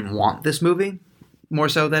didn't want this movie more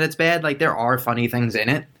so that it's bad. Like, there are funny things in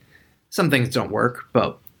it. Some things don't work,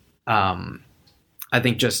 but I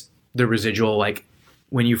think just the residual, like,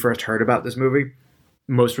 when you first heard about this movie,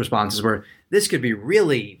 most responses were, this could be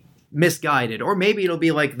really misguided, or maybe it'll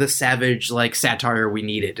be like the savage, like, satire we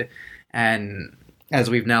needed. And as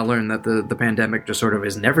we've now learned that the pandemic just sort of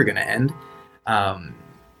is never going to end,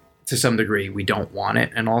 to some degree, we don't want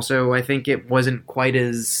it. And also, I think it wasn't quite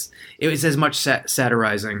as... It was as much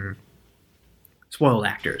satirizing spoiled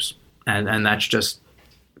actors. And that's just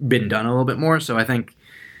been done a little bit more. So I think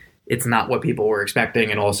it's not what people were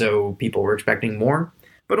expecting, and also people were expecting more.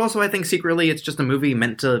 But also, I think secretly it's just a movie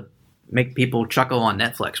meant to make people chuckle on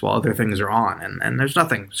Netflix while other things are on. And there's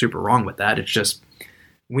nothing super wrong with that. It's just...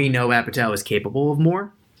 we know Apatow is capable of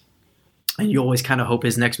more, and you always kind of hope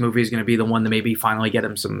his next movie is going to be the one to maybe finally get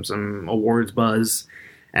him some awards buzz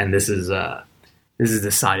and this is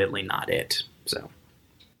decidedly not it. So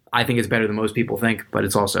I think it's better than most people think, but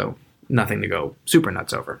it's also nothing to go super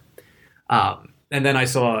nuts over. And then I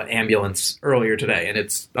saw Ambulance earlier today, and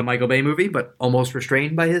it's a Michael Bay movie, but almost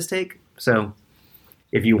restrained by his take. So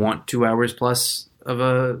if you want 2 hours plus of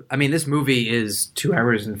this movie is 2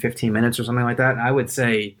 hours and 15 minutes or something like that. I would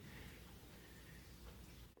say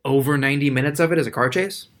over 90 minutes of it is a car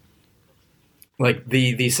chase. Like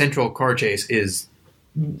the central car chase is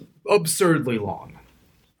absurdly long.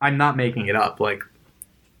 I'm not making it up. Like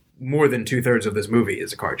more than 2/3 of this movie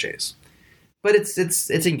is a car chase. But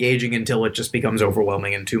it's engaging until it just becomes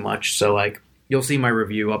overwhelming and too much. So like you'll see my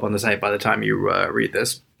review up on the site by the time you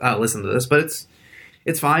listen to this. But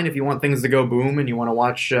it's fine if you want things to go boom and you want to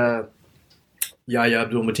watch Yahya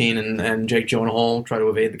Abdul-Mateen and Jake Gyllenhaal try to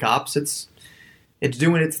evade the cops. It's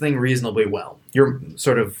doing its thing reasonably well. Your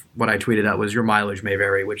sort of what I tweeted out was your mileage may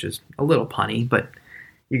vary, which is a little punny, but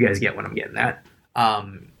you guys get what I'm getting at.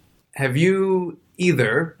 Have you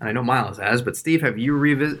either, and I know Miles has, but Steve, have you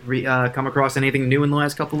come across anything new in the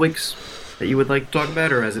last couple of weeks that you would like to talk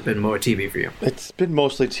about, or has it been more TV for you? It's been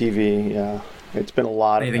mostly TV, yeah. It's been a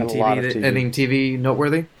lot of TV. Anything TV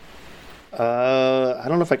noteworthy? I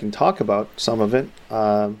don't know if I can talk about some of it.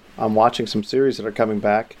 I'm watching some series that are coming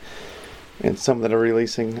back, and some that are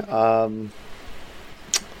releasing. Trying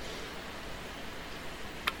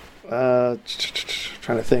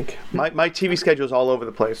to think. My TV schedule is all over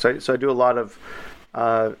the place. So I do a lot of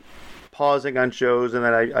pausing on shows, and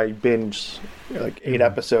then I binge like 8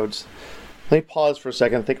 episodes. Let me pause for a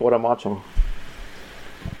second and think of what I'm watching.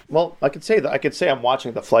 Well, I could say I'm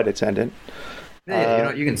watching The Flight Attendant.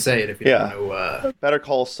 Yeah, you can say it if you don't know. Better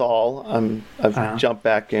Call Saul. I've jumped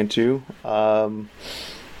back into. Let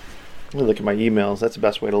me look at my emails. That's the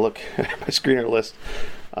best way to look at my screener list.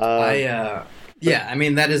 That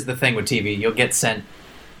is the thing with TV. You'll get sent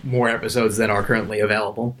more episodes than are currently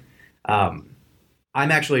available. I'm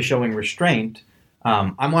actually showing restraint.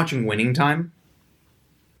 I'm watching Winning Time,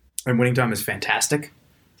 and Winning Time is fantastic.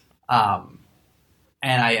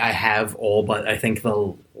 And I have all but I think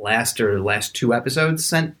the last 2 episodes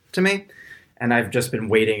sent to me, and I've just been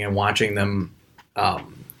waiting and watching them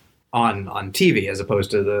on TV as opposed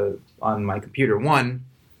to on my computer. 1,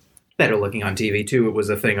 better looking on TV. 2, it was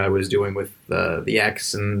a thing I was doing with the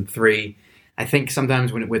X, and 3, I think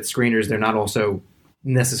sometimes with screeners they're not also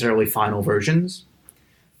necessarily final versions.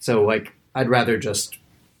 So like I'd rather just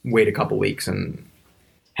wait a couple weeks and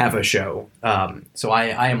have a show. So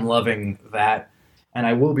I am loving that. And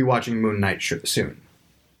I will be watching Moon Knight soon.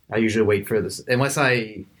 I usually wait for this. Unless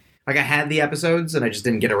I had the episodes and I just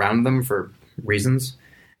didn't get around to them for reasons.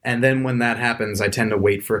 And then when that happens, I tend to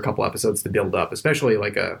wait for a couple episodes to build up. Especially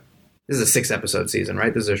this is a 6-episode season,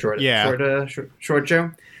 right? This is a short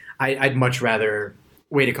show. I'd much rather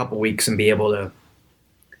wait a couple weeks and be able to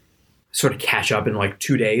sort of catch up in like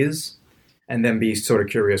 2 days. And then be sort of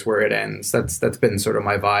curious where it ends. That's been sort of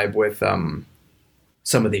my vibe with some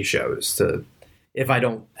of these shows. If I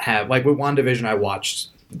don't have, like with WandaVision, I watched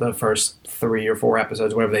the first 3 or 4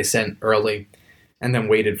 episodes, whatever they sent early, and then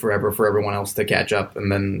waited forever for everyone else to catch up,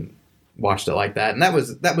 and then watched it like that. And that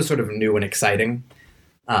was sort of new and exciting.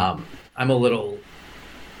 I'm a little,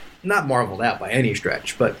 not marveled out by any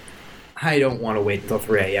stretch, but I don't want to wait until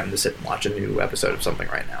 3 a.m. to sit and watch a new episode of something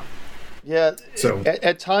right now. Yeah. So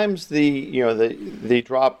at times the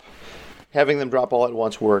drop, having them drop all at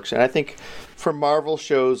once works, and I think for Marvel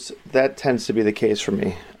shows that tends to be the case for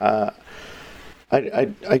me. I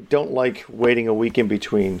don't like waiting a week in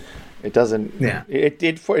between. It doesn't. Yeah. It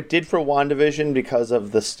did for WandaVision because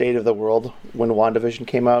of the state of the world when WandaVision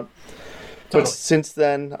came out. Totally. But since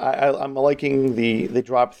then, I'm liking the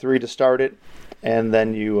drop 3 to start it, and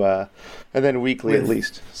then and then weekly at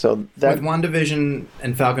least. So that with WandaVision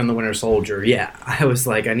and Falcon the Winter Soldier, yeah, I was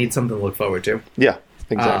like, I need something to look forward to. Yeah,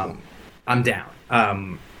 exactly. I'm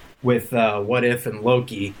down. With What If and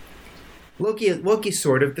Loki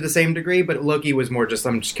sort of to the same degree, but Loki was more just,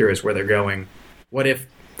 I'm just curious where they're going. What If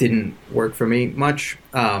didn't work for me much,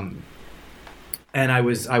 and I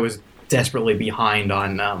was desperately behind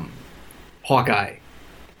on Hawkeye,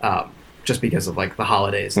 just because of like the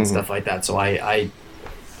holidays and stuff like that. So I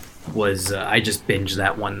just binged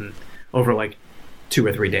that one over like 2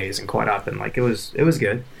 or 3 days and caught up, and like it was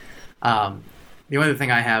good. The only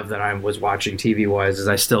thing I have that I was watching TV-wise is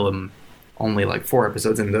I still am only like 4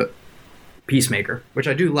 episodes into Peacemaker, which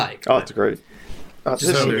I do like. Oh, it's great. Just this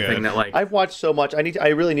is- another good. thing that like I've watched so much. I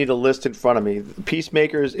really need a list in front of me.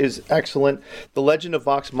 Peacemakers is excellent. The Legend of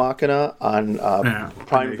Vox Machina on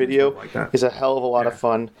Prime Video like that. is a hell of a lot of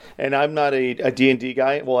fun. And I'm not a D&D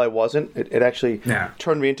guy. Well, I wasn't. It actually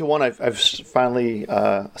turned me into one. I've finally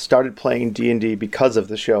started playing D&D because of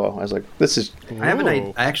the show. I was like, this is... I have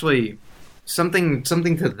Ooh. actually something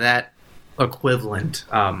to that equivalent.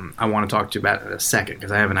 I want to talk to you about in a second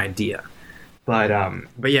because I have an idea. But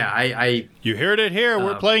yeah, I You heard it here.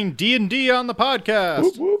 We're playing D&D on the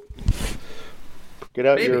podcast. Whoop, whoop. Get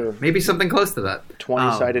out your maybe something close to that.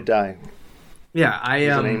 20-sided die. Yeah, I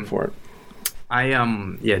There's a name for it.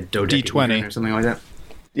 dodecahedron D20 or something like that.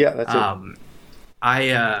 Yeah, that's it.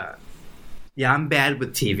 I'm bad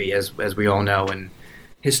with TV, as we all know, and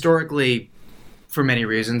historically, for many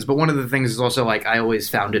reasons. But one of the things is also like I always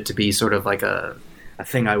found it to be sort of like a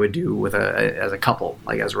thing I would do with as a couple,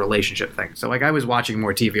 like as a relationship thing. So like I was watching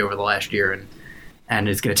more TV over the last year, and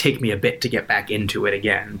it's going to take me a bit to get back into it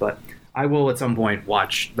again. But I will at some point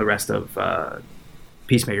watch the rest of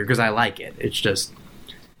Peacemaker because I like it. It's just,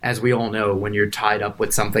 as we all know, when you're tied up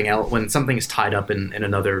with something else, when something is tied up in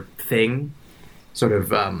another thing, sort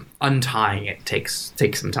of untying it takes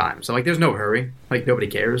some time. So like there's no hurry. Like nobody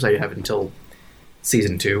cares. I have until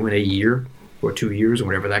season 2 in a year or 2 years or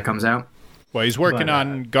whatever that comes out. Well, he's working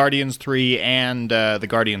on Guardians 3 and the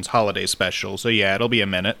Guardians Holiday Special, so yeah, it'll be a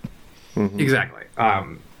minute. Mm-hmm. Exactly.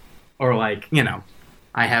 Or like,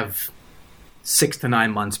 I have 6 to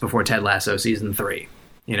 9 months before Ted Lasso season 3.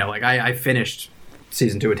 Like I finished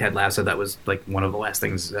season 2 of Ted Lasso. That was like one of the last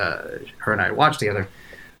things her and I watched together.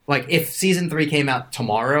 Like if season 3 came out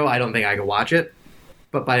tomorrow, I don't think I could watch it.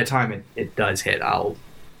 But by the time it does hit, I'll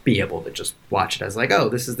be able to just watch it as like, oh,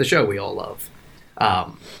 this is the show we all love.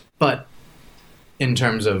 But in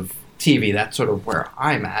terms of TV, that's sort of where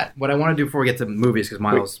I'm at. What I want to do before we get to movies, because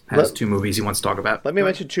Miles has 2 movies he wants to talk about. Let me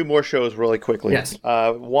mention 2 more shows really quickly. Yes.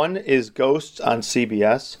 One is Ghosts on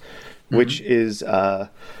CBS, which is...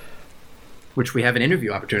 which we have an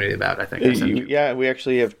interview opportunity about, I think. yeah, we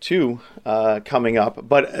actually have 2 coming up,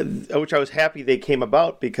 but which I was happy they came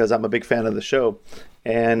about because I'm a big fan of the show.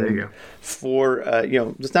 And There you go. for,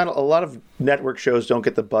 there's not a lot of network shows don't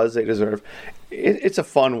get the buzz they deserve. It's a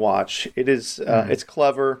fun watch. It is, it's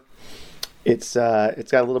clever. It's got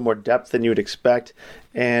a little more depth than you would expect.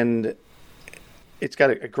 And it's got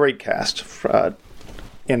a great cast.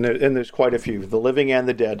 And there's quite a few, the living and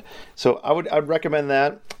the dead. So I'd recommend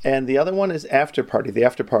that. And the other one is After Party, the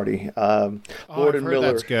After Party. Lord I've and heard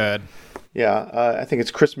Miller. that's good. Yeah, I think it's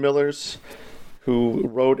Chris Millers who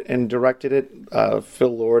wrote and directed it.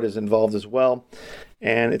 Phil Lord is involved as well.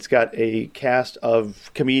 And it's got a cast of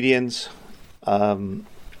comedians. Sam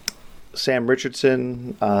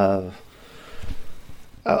Richardson.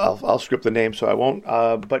 I'll script the name so I won't.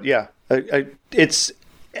 But yeah, it's...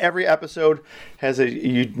 Every episode has a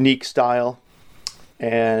unique style,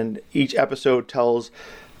 and each episode tells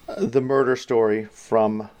the murder story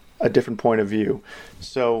from a different point of view.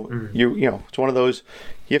 So it's one of those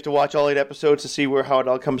you have to watch all 8 episodes to see how it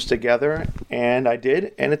all comes together. And I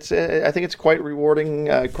did, and it's I think it's quite rewarding,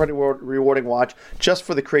 rewarding watch just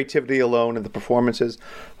for the creativity alone and the performances.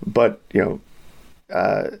 But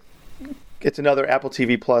it's another Apple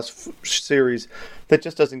TV Plus series that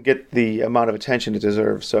just doesn't get the amount of attention it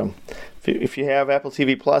deserves. So if you have Apple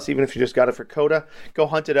TV Plus, even if you just got it for Coda, go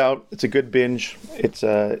hunt it out. It's a good binge. It's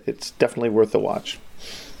definitely worth the watch.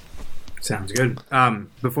 Sounds good.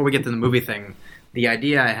 Before we get to the movie thing, the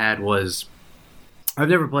idea I had was I've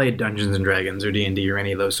never played Dungeons and Dragons or D&D or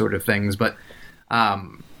any of those sort of things, but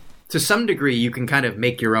to some degree you can kind of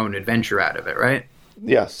make your own adventure out of it, right?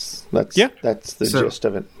 Yes, that's the gist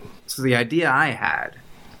of it. So the idea I had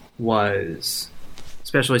was,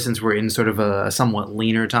 especially since we're in sort of a somewhat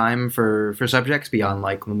leaner time for subjects beyond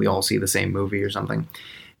like when we all see the same movie or something,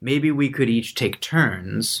 maybe we could each take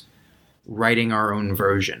turns writing our own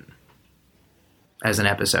version as an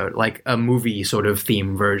episode, like a movie sort of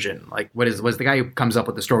theme version. Like was the guy who comes up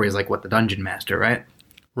with the story is like the Dungeon Master, right?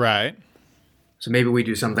 Right. So maybe we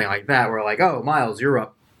do something like that. We're like, oh, Miles, you're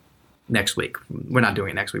up next week. We're not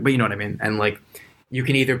doing it next week, but you know what I mean? And like, you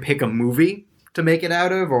can either pick a movie to make it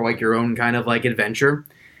out of or like your own kind of like adventure,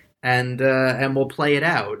 and we'll play it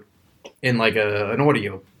out in like an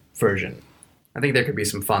audio version. I think there could be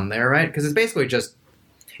some fun there, right? Because it's basically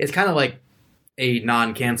it's kind of like a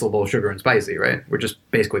non-cancelable Sugar and Spicy, right? We're just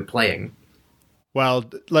basically playing. Well,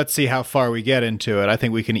 let's see how far we get into it. I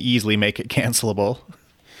think we can easily make it cancelable.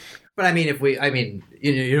 But I mean,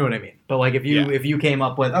 you know what I mean. But like, if you came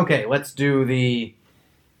up with, okay, let's do the,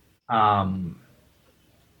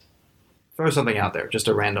 throw something out there, just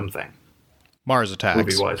a random thing, Mars Attacks.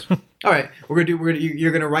 movie-wise. All right,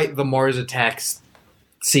 you're gonna write the Mars Attacks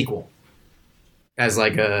sequel as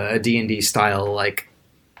like a D&D style like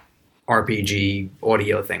RPG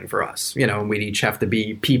audio thing for us. And we'd each have to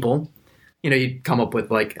be people. You'd come up with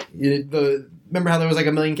like remember how there was like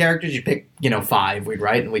a million characters? You pick 5 we'd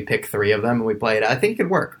write, and we'd pick 3 of them and we play it. I think it could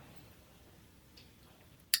work.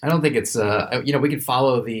 I don't think it's we could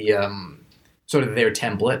follow the sort of their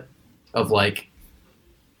template of like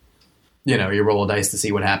you roll a dice to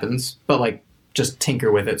see what happens, but like just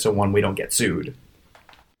tinker with it so we don't get sued.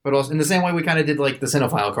 But also in the same way we kind of did like the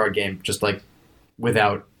Cinephile card game, just like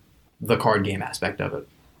without the card game aspect of it.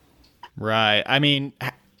 Right. I mean,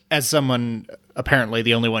 as someone apparently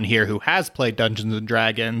the only one here who has played Dungeons and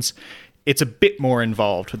Dragons, it's a bit more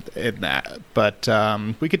involved in that. But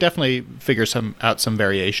we could definitely figure out some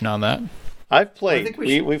variation on that. I've played.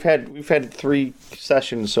 We've had 3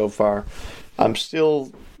 sessions so far. I'm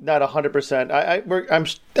still not 100%.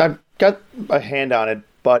 I've got a hand on it,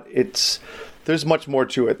 but there's much more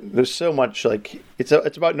to it. There's so much like it's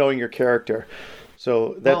about knowing your character.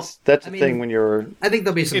 So that's the thing when you're. I think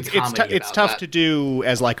there'll be some. It's tough to do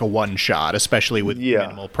as like a one shot, especially with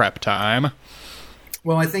minimal prep time.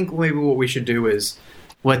 Well, I think maybe what we should do is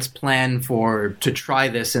let's plan to try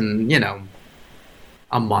this in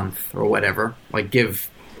a month or whatever.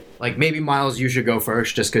 Like maybe Miles, you should go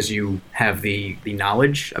first, just because you have the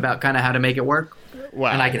knowledge about kind of how to make it work.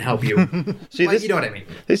 Wow. And I can help you. See, you know what I mean.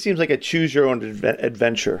 This seems like a choose your own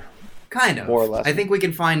adventure. Kind of, more or less. I think we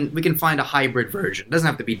can find a hybrid version. It doesn't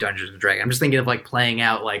have to be Dungeons and Dragons. I'm just thinking of like playing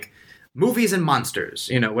out like movies and monsters.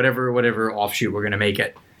 Whatever offshoot we're gonna make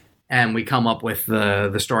it, and we come up with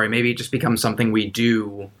the story. Maybe it just becomes something we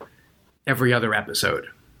do every other episode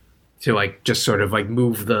to like just sort of like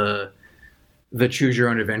move the choose your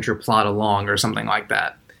own adventure plot along or something like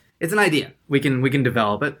that. It's an idea. We can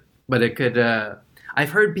develop it, but it could. I've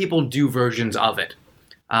heard people do versions of it.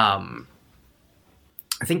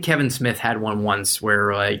 I think Kevin Smith had one once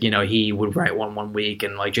where, like, he would write one week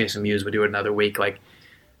and, like, Jason Mewes would do it another week. Like, I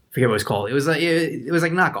forget what it was called. It was like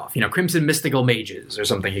knockoff, Crimson Mystical Mages or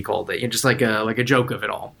something he called it. Just like a joke of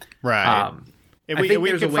it all. Right. We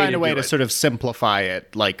could find a way to sort of simplify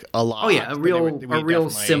it, like, a lot. Oh, yeah, a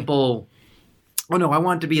real simple... Oh, no, I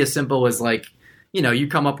want it to be as simple as, like, you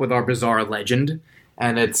come up with our bizarre legend,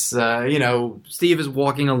 and it's, Steve is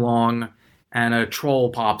walking along, and a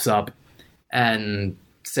troll pops up, and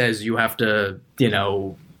says you have to,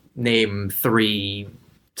 name 3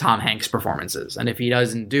 Tom Hanks performances. And if he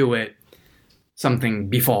doesn't do it, something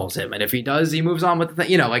befalls him. And if he does, he moves on with the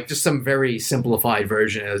thing. Like just some very simplified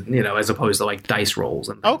version, as opposed to like dice rolls.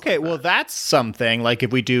 And okay, well, that's something. Like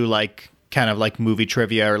if we do like kind of like movie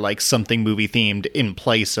trivia or like something movie themed in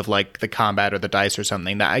place of like the combat or the dice or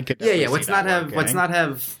something, that I could let's not have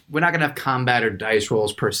we're not gonna have combat or dice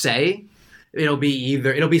rolls per se. It'll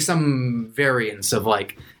be some variance of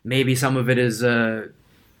like maybe some of it is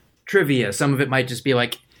trivia. Some of it might just be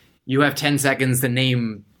like you have 10 seconds to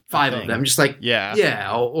name 5 of them. Just like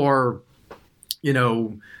or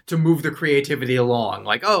to move the creativity along.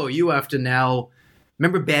 Like, oh, you have to now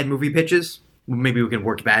remember bad movie pitches. Maybe we can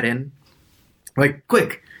work that in. Like,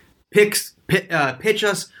 quick, pitch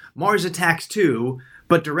us Mars Attacks 2,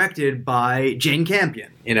 but directed by Jane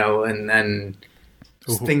Campion. And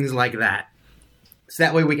things like that. So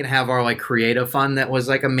that way we can have our like creative fun that was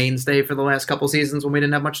like a mainstay for the last couple seasons when we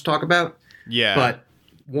didn't have much to talk about. Yeah. But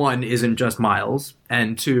 1 isn't just Miles,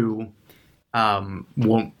 and 2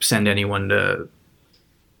 won't send anyone to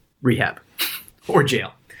rehab or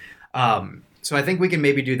jail. So I think we can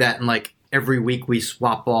maybe do that, and like every week we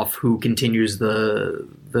swap off who continues the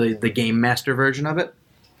game master version of it.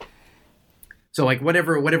 So like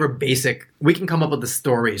whatever basic, we can come up with the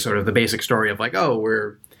story, sort of the basic story of like, oh,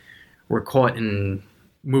 we're caught in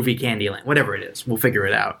movie Candyland, whatever it is. We'll figure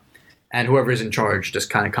it out. And whoever's in charge just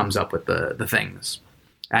kind of comes up with the things.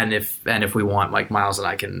 And if we want, like Miles and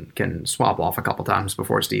I can swap off a couple times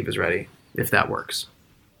before Steve is ready, if that works.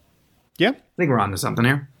 Yeah. I think we're on to something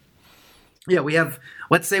here. Yeah,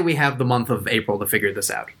 let's say we have the month of April to figure this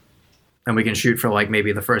out. And we can shoot for like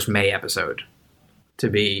maybe the first May episode to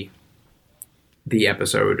be the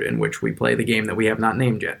episode in which we play the game that we have not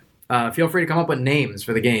named yet. Feel free to come up with names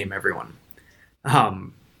for the game, everyone.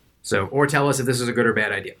 Or tell us if this is a good or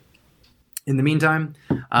bad idea. In the meantime,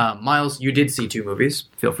 Miles, you did see 2 movies.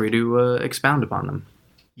 Feel free to expound upon them.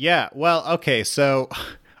 Yeah, well, okay, so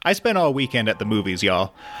I spent all weekend at the movies,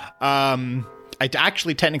 y'all. I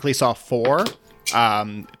actually technically saw 4.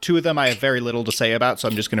 Two of them I have very little to say about, so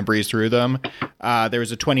I'm just going to breeze through them. There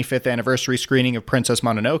was a 25th anniversary screening of Princess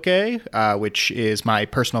Mononoke, which is my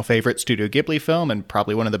personal favorite Studio Ghibli film and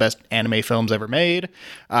probably one of the best anime films ever made.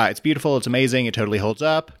 It's beautiful. It's amazing. It totally holds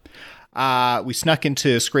up. We snuck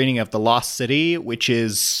into a screening of The Lost City, which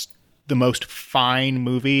is the most fine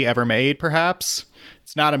movie ever made, perhaps.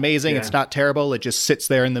 It's not amazing. Yeah. It's not terrible. It just sits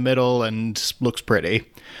there in the middle and looks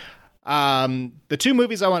pretty. The two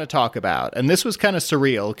movies I want to talk about, and this was kind of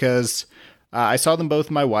surreal because I saw them both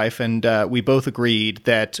with my wife, and we both agreed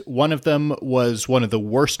that one of them was one of the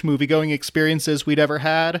worst movie-going experiences we'd ever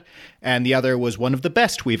had, and the other was one of the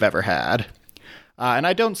best we've ever had. And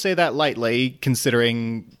I don't say that lightly,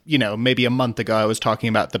 considering, maybe a month ago I was talking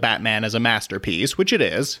about The Batman as a masterpiece, which it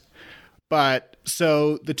is. But,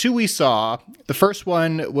 so, the two we saw, the first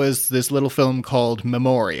one was this little film called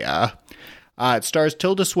Memoria. It stars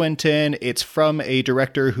Tilda Swinton. It's from a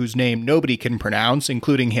director whose name nobody can pronounce,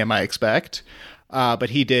 including him, I expect.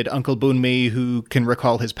 But he did Uncle Boonmee, who can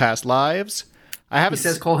recall his past lives. He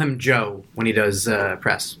says call him Joe when he does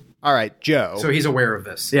press. All right, Joe. So he's aware of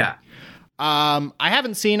this, yeah. I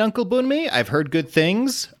haven't seen Uncle Boonmee. I've heard good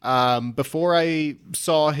things. Before I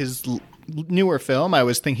saw his newer film, I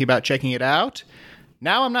was thinking about checking it out.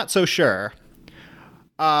 Now I'm not so sure.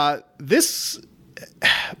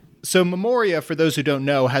 So Memoria, for those who don't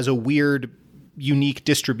know, has a weird, unique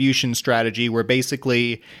distribution strategy where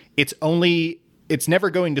basically it's never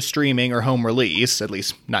going to streaming or home release, at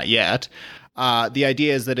least not yet. The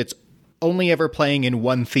idea is that it's only ever playing in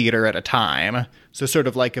one theater at a time. So sort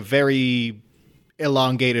of like a very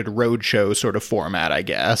elongated roadshow sort of format, I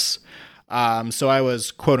guess. So I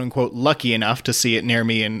was, quote unquote, lucky enough to see it near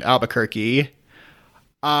me in Albuquerque.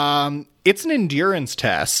 It's an endurance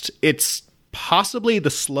test. It's possibly the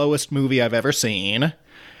slowest movie I've ever seen.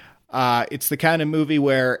 It's the kind of movie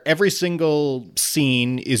where every single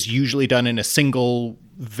scene is usually done in a single,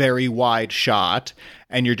 very wide shot,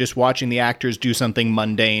 and you're just watching the actors do something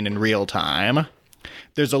mundane in real time.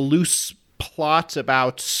 There's a loose plot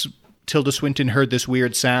about Tilda Swinton heard this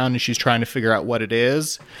weird sound and she's trying to figure out what it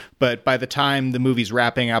is. But by the time the movie's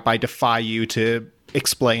wrapping up, I defy you to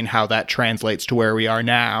explain how that translates to where we are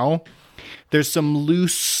now. There's some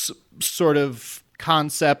loose sort of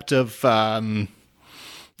concept of,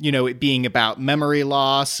 it being about memory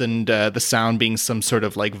loss and the sound being some sort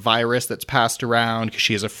of like virus that's passed around because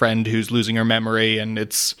she has a friend who's losing her memory, and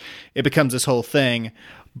it becomes this whole thing.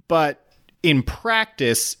 But in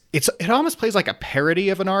practice, it almost plays like a parody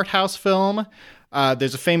of an art house film.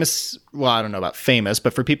 There's a famous, well, I don't know about famous,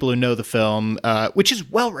 but for people who know the film, which is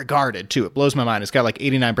well regarded too, it blows my mind. It's got like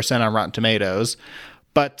 89% on Rotten Tomatoes.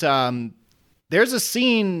 But there's a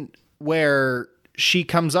scene where she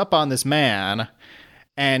comes up on this man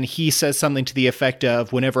and he says something to the effect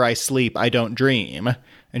of, "Whenever I sleep, I don't dream."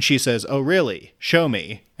 And she says, "Oh, really? Show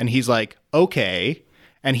me." And he's like, "Okay."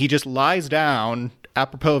 And he just lies down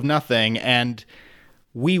apropos of nothing, and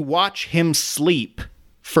we watch him sleep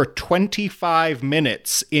for 25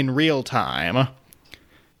 minutes in real time.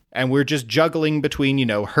 And we're just juggling between,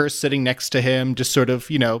 her sitting next to him, just sort of,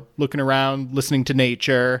 looking around, listening to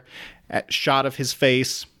nature. Shot of his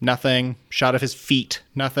face, nothing. Shot of his feet,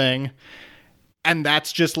 nothing. And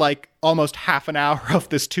that's just like almost half an hour of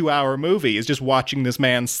this 2-hour movie is just watching this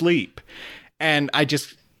man sleep. And I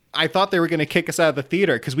thought they were going to kick us out of the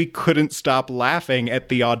theater because we couldn't stop laughing at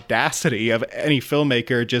the audacity of any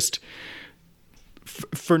filmmaker just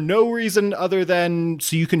for no reason other than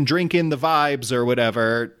so you can drink in the vibes or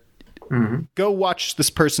whatever. Mm-hmm. Go watch this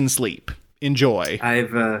person sleep. Enjoy.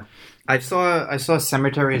 I saw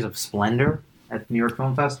Cemeteries of Splendor at the New York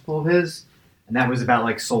Film Festival of his, and that was about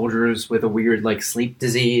like soldiers with a weird like sleep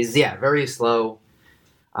disease. Yeah, very slow.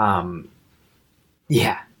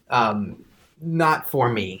 Not for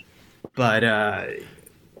me, but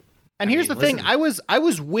and here's the thing, I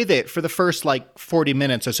was with it for the first like 40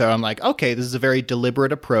 minutes or so. I'm like, okay, this is a very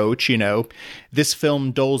deliberate approach. This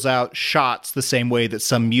film doles out shots the same way that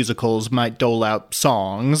some musicals might dole out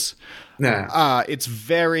songs. Yeah. It's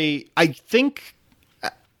very, I think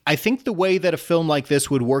the way that a film like this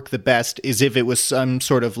would work the best is if it was some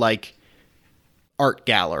sort of like art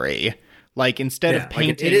gallery. Like instead of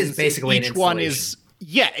paintings, like it is basically each one is.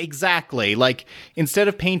 Yeah, exactly. Like, instead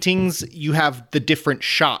of paintings, you have the different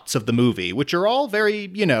shots of the movie, which are all very,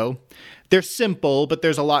 they're simple, but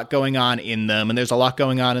there's a lot going on in them, and there's a lot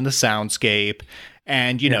going on in the soundscape.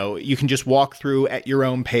 And, you can just walk through at your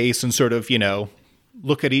own pace and sort of,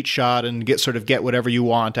 look at each shot and get whatever you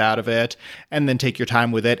want out of it, and then take your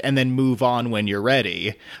time with it, and then move on when you're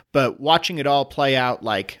ready. But watching it all play out,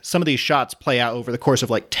 like, some of these shots play out over the course of,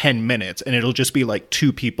 like, 10 minutes, and it'll just be, like,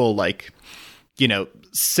 two people, like,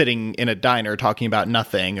 sitting in a diner talking about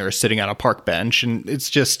nothing or sitting on a park bench. And it's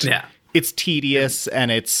just, it's tedious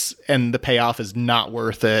and the payoff is not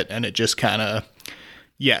worth it. And it just kind of,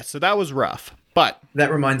 so that was rough. But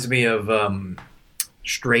that reminds me of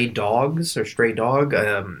Stray Dogs or Stray Dog,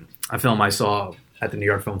 a film I saw at the New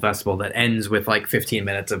York Film Festival that ends with like 15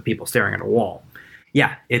 minutes of people staring at a wall.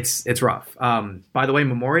 Yeah, it's rough. By the way,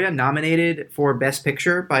 Memoria nominated for Best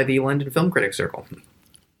Picture by the London Film Critics Circle.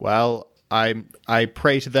 Well, I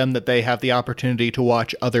pray to them that they have the opportunity to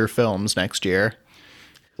watch other films next year.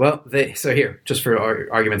 Well, so here, just for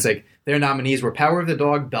argument's sake, their nominees were Power of the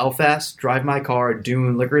Dog, Belfast, Drive My Car,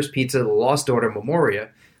 Dune, Licorice Pizza, The Lost Daughter, Memoria,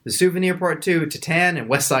 The Souvenir Part 2, Titan, and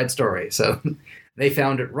West Side Story. So they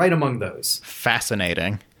found it right among those.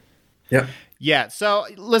 Fascinating. Yep. Yeah, so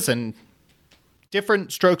listen,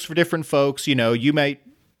 different strokes for different folks. You might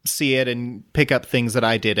see it and pick up things that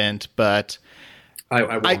I didn't, but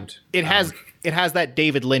I won't. It has that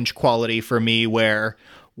David Lynch quality for me where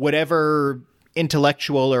whatever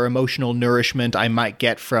intellectual or emotional nourishment I might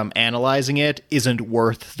get from analyzing it isn't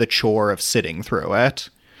worth the chore of sitting through it.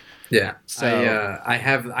 Yeah. So I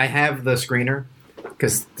have the screener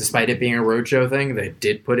because despite it being a roadshow thing, they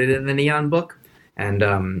did put it in the Neon book, and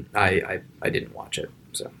I didn't watch it.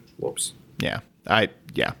 So whoops. Yeah.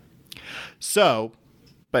 So,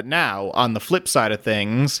 but now on the flip side of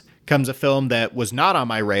things comes a film that was not on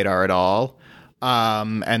my radar at all,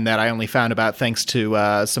 and that I only found about thanks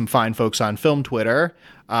to some fine folks on Film Twitter.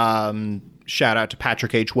 Shout out to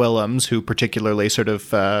Patrick H. Willems, who particularly sort of,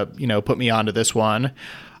 put me onto this one.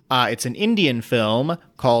 It's an Indian film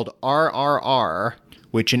called RRR,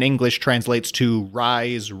 which in English translates to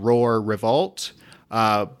Rise, Roar, Revolt,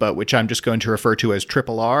 but which I'm just going to refer to as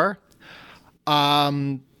Triple R.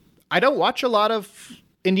 I don't watch a lot of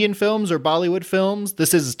Indian films or Bollywood films.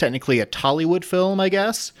 This is technically a Tollywood film, I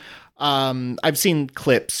guess. I've seen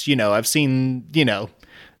clips, I've seen,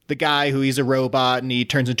 the guy who he's a robot and he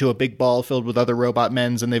turns into a big ball filled with other robot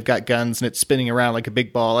men's and they've got guns and it's spinning around like a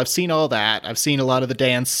big ball. I've seen all that. I've seen a lot of the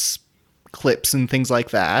dance clips and things like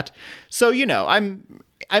that. So,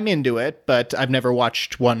 I'm into it, but I've never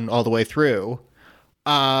watched one all the way through.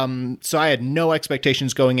 So I had no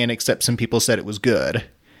expectations going in except some people said it was good.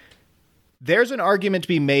 There's an argument to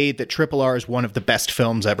be made that Triple R is one of the best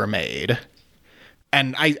films ever made.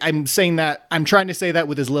 And I'm saying that, I'm trying to say that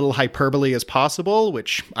with as little hyperbole as possible,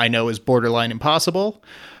 which I know is borderline impossible.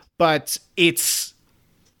 But it's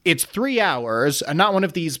 3 hours, and not one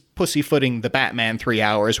of these pussyfooting the Batman 3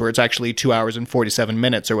 hours where it's actually 2 hours and 47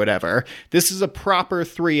 minutes or whatever. This is a proper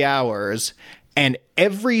 3 hours, and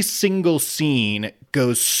every single scene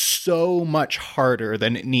goes so much harder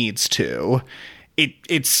than it needs to.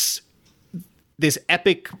 It's this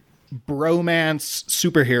epic bromance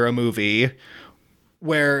superhero movie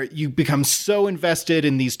where you become so invested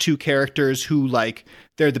in these two characters who, like,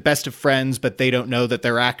 they're the best of friends, but they don't know that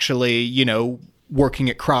they're actually, working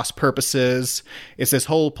at cross purposes. It's this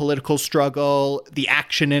whole political struggle. The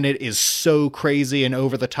action in it is so crazy and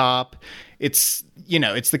over the top. It's,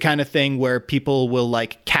 it's the kind of thing where people will,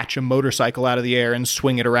 like, catch a motorcycle out of the air and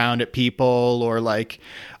swing it around at people, or, like,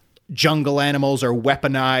 jungle animals are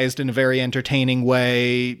weaponized in a very entertaining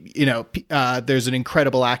way. There's an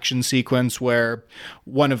incredible action sequence where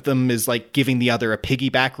one of them is like giving the other a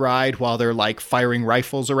piggyback ride while they're like firing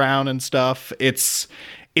rifles around and stuff. It's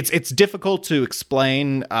difficult to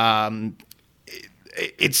explain.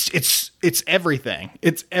 It's everything.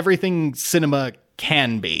 It's everything cinema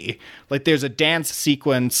can be. Like there's a dance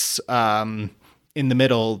sequence in the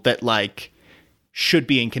middle that like should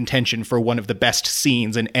be in contention for one of the best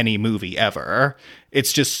scenes in any movie ever.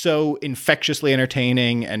 It's just so infectiously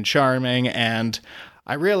entertaining and charming, and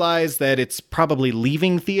I realize that it's probably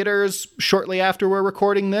leaving theaters shortly after we're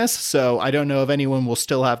recording this, so I don't know if anyone will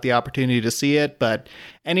still have the opportunity to see it, but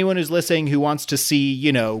anyone who's listening who wants to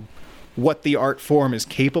see, what the art form is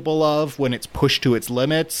capable of when it's pushed to its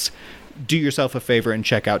limits, do yourself a favor and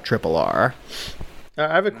check out Triple R. I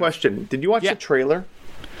have a question. Did you watch the trailer?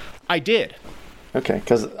 I did. Okay,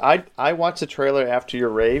 because I watched the trailer after your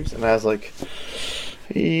raves, and I was like,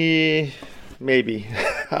 maybe.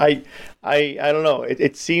 I don't know.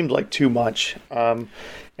 It seemed like too much. And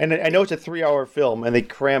I know it's a 3-hour film, and they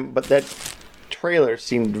cram, but that trailer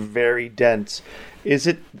seemed very dense. Does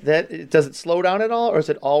it slow down at all, or is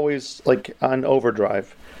it always like on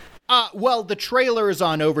overdrive? Well, the trailer is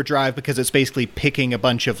on overdrive because it's basically picking a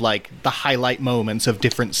bunch of like the highlight moments of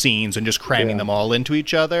different scenes and just cramming them all into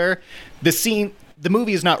each other. The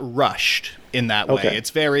movie is not rushed in that way. Okay. It's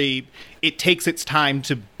very, it takes its time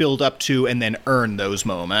to build up to and then earn those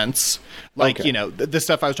moments. Like, Okay. you know, the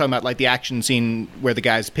stuff I was talking about, like the action scene where the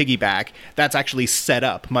guys piggyback, that's actually set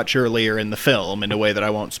up much earlier in the film in a way that I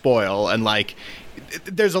won't spoil. And like,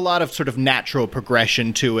 there's a lot of sort of natural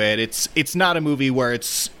progression to it. It's not a movie where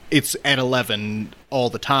it's at 11 all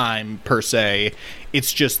the time per se.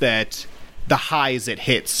 It's just that the highs it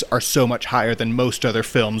hits are so much higher than most other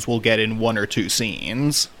films will get in one or two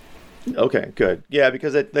scenes. Okay, good. Yeah,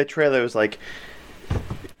 because that trailer was like,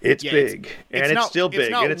 it's Yeah, big, and it's not- still it's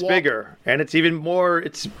big, not and it's bigger, and it's even more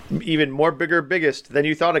bigger, biggest than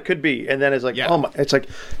you thought it could be. And then it's like, Yeah. oh my, it's like,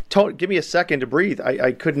 give me a second to breathe.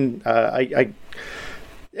 I couldn't. I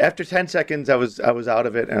after 10 seconds, I was out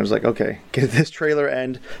of it, and I was like, okay, get this trailer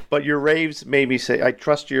end. But your raves made me say, I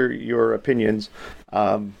trust your opinions.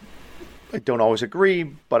 I don't always agree,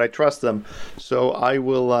 but I trust them, so I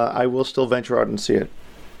will still venture out and see it.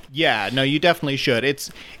 Yeah, no, you definitely should.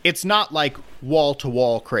 It's not like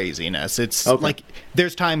wall-to-wall craziness. It's Okay. like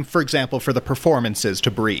there's time, for example, for the performances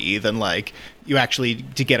to breathe and like you actually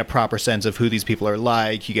to get a proper sense of who these people are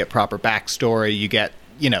like. You get proper backstory. You get,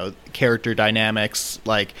 you know, character dynamics.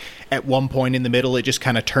 Like at one point in the middle, it just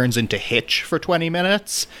kind of turns into Hitch for 20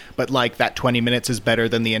 minutes, but like that 20 minutes is better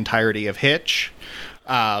than the entirety of Hitch.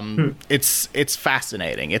 It's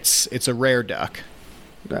fascinating. It's a rare duck.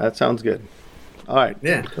 That sounds good. All right,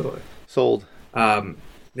 Yeah, totally. sold.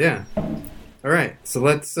 Yeah. All right. So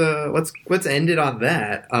let's end it on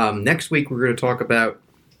that. Next week we're going to talk about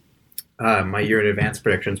my year in advance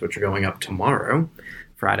predictions, which are going up tomorrow,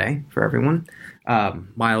 Friday, for everyone.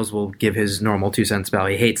 Miles will give his normal 2 cents about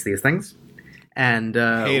he hates these things, and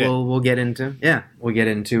Hate it. we'll get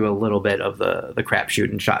into a little bit of the crapshoot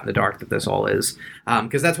and shot in the dark that this all is,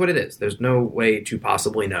 because that's what it is. There's no way to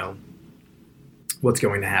possibly know what's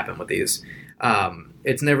going to happen with these.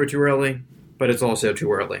 It's never too early, but it's also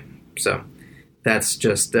too early. So that's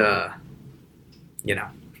just,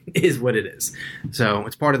 is what it is. So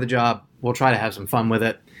it's part of the job. We'll try to have some fun with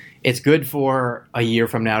it. It's good for a year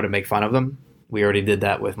from now to make fun of them. We already did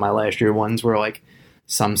that with my last year ones where like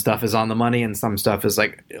some stuff is on the money and some stuff is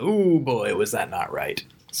like, oh boy, was that not right?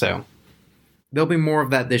 So there'll be more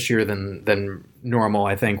of that this year than normal.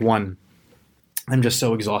 I think I'm just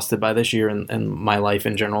so exhausted by this year and my life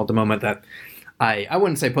in general at the moment that I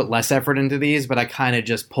wouldn't say put less effort into these, but I kind of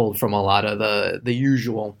just pulled from a lot of the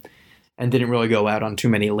usual and didn't really go out on too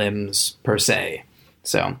many limbs per se.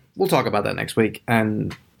 So we'll talk about that next week,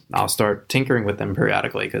 and I'll start tinkering with them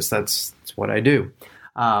periodically because that's what I do.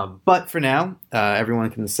 But for now, everyone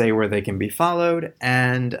can say where they can be followed,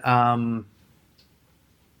 and I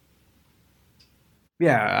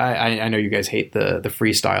know you guys hate the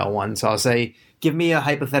freestyle one, so I'll say, give me a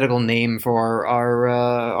hypothetical name for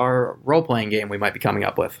our role-playing game we might be coming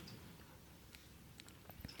up with.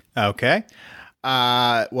 Okay.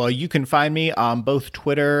 Well, you can find me on both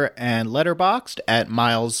Twitter and Letterboxd at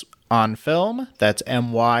Miles on Film. That's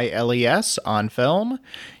MYLES on Film.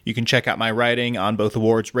 You can check out my writing on both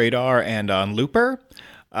Awards Radar and on Looper.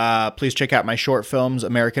 Please check out my short films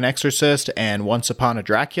American Exorcist and Once Upon a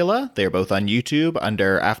Dracula. They're both on YouTube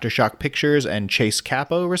under Aftershock Pictures and Chase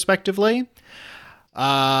Capo, respectively.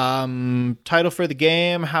 Title for the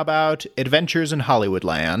game, how about Adventures in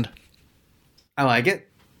Hollywoodland? I like it.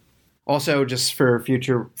 Also, just for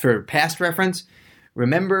past reference,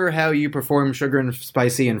 remember how you performed Sugar and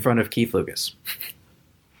Spicy in front of Keith Lucas?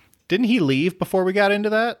 Didn't he leave before we got into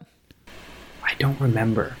that? I don't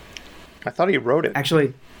remember. I thought he wrote it.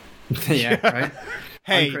 Actually, yeah, right?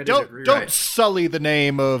 Hey, Uncredited don't rewrite. sully the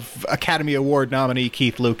name of Academy Award nominee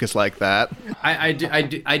Keith Lucas like that. I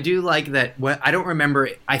do like that. I don't remember.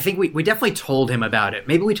 I think we definitely told him about it.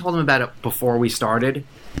 Maybe we told him about it before we started,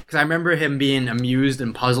 because I remember him being amused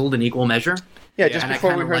and puzzled in equal measure. Yeah, just and I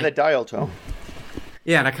before we kinda heard like- that dial tone.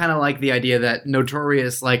 Yeah, and I kind of like the idea that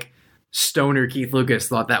notorious like stoner Keith Lucas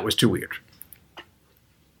thought that was too weird.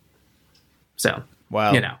 So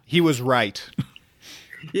Well, he was right.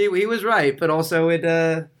 he was right, but also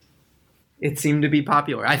it seemed to be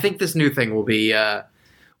popular. I think this new thing will be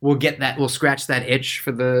we'll scratch that itch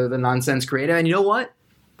for the nonsense creator, and you know what?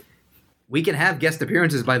 We can have guest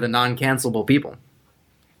appearances by the non-cancelable people.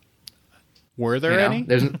 Were there You know? any?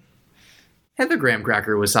 There's Heather Graham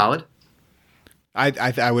Cracker was solid.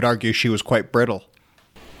 I would argue she was quite brittle.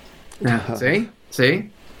 Yeah, see.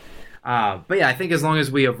 But yeah, I think as long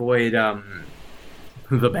as we avoid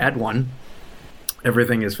the bad one,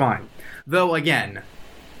 everything is fine. Though again,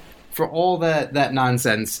 for all that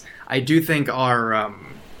nonsense, I do think our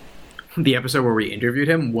the episode where we interviewed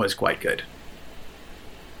him was quite good.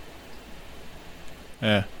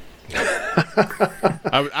 Yeah.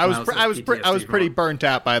 I was pretty burnt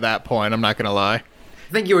out by that point. I'm not gonna lie.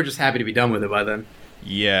 I think you were just happy to be done with it by then.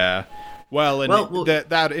 Yeah. Well,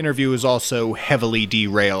 that interview was also heavily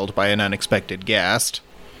derailed by an unexpected guest.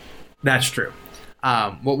 That's true.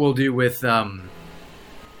 What we'll do with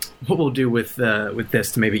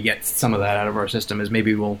this to maybe get some of that out of our system is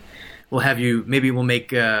maybe we'll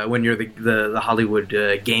make when you're the Hollywood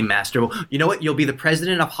game master. Well, you know what? You'll be the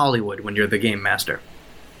president of Hollywood when you're the game master.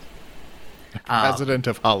 President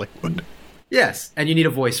of Hollywood. Yes, and you need a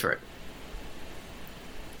voice for it.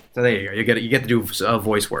 So there you go. You get to do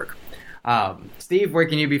voice work. Steve, where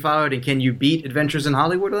can you be followed, and can you beat Adventures in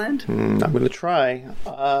Hollywoodland? I'm going to try.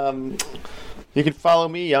 You can follow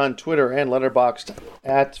me on Twitter and Letterboxd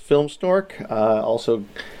at FilmStork. Also,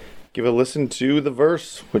 give a listen to The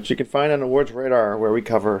Verse, which you can find on Awards Radar, where we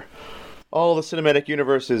cover all the cinematic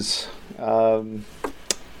universes. What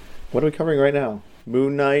are we covering right now?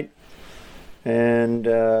 Moon Knight and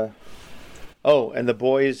The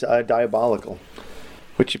Boys Diabolical,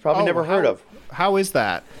 which you probably never heard of. How is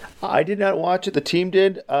that? I did not watch it. The team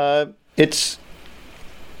did. It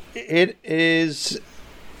is.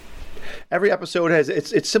 Every episode has.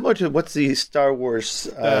 It's similar to what's the Star Wars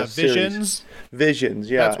Visions. series. Visions,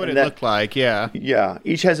 yeah. That's what it looked like. Yeah. Yeah.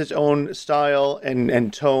 Each has its own style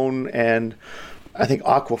and tone, and I think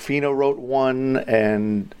Aquafina wrote one,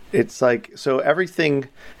 and it's like so everything.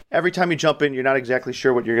 Every time you jump in, you're not exactly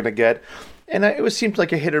sure what you're going to get, and it seemed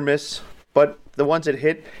like a hit or miss. But the ones that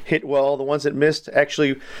hit well. The ones that missed,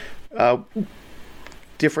 actually,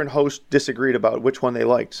 different hosts disagreed about which one they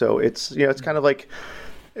liked. So it's it's kind of like,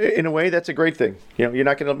 in a way, that's a great thing. You're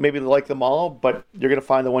not going to maybe like them all, but you're going to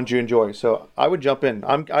find the ones you enjoy. So I would jump in.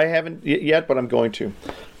 I haven't yet, but I'm going to.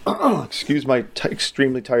 Excuse my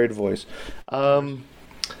extremely tired voice.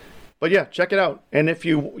 But yeah, check it out. And if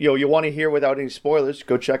you want to hear without any spoilers,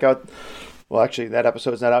 go check out. Well, actually, that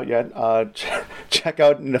episode's not out yet. Check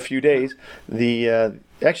out in a few days.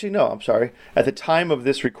 Actually, no, I'm sorry. At the time of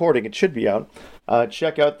this recording, it should be out.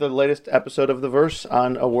 Check out the latest episode of The Verse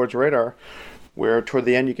on Awards Radar, where toward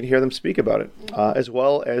the end you can hear them speak about it, as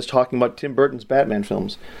well as talking about Tim Burton's Batman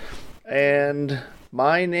films. And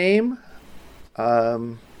my name, I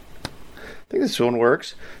think this one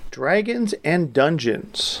works, Dragons and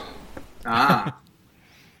Dungeons. Ah.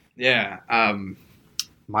 Yeah.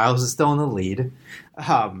 Miles is still in the lead.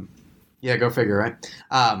 Yeah, go figure, right?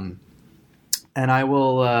 And I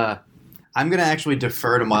will... I'm going to actually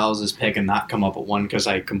defer to Miles's pick and not come up with one because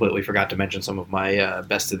I completely forgot to mention some of my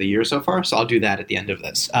best of the year so far. So I'll do that at the end of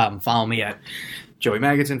this. Follow me at Joey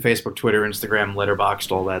Magazine, Facebook, Twitter, Instagram,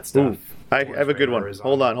 Letterboxd, all that stuff. I have a good one.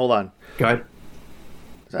 Hold on. Go ahead.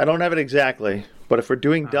 I don't have it exactly, but if we're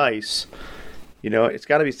doing dice, it's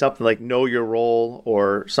got to be something like Know Your Role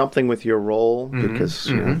or something with your role, because,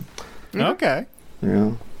 Okay.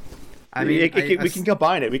 I mean, we can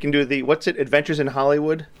combine it. We can do Adventures in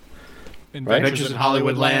Hollywood? Adventures in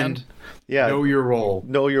Hollywoodland. Yeah. Know Your Role.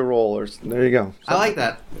 Know Your Role. There you go. I like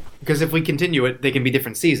that. Because if we continue it, they can be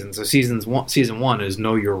different seasons. So season one is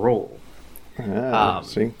Know Your Role.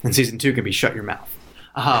 See? And season 2 can be Shut Your Mouth.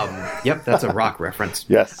 Yep, that's a rock reference.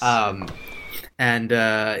 Yes. So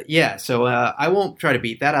I won't try to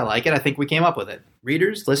beat that. I like it. I think we came up with it.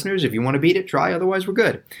 Readers, listeners, if you want to beat it, try. Otherwise, we're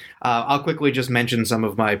good. I'll quickly just mention some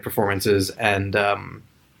of my performances and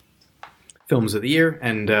films of the year.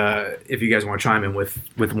 And if you guys want to chime in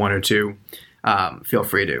with one or two, feel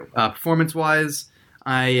free to. Performance-wise,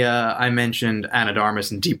 I mentioned Ana de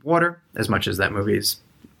Armas in Deep Water, as much as that movie's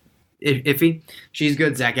iffy. She's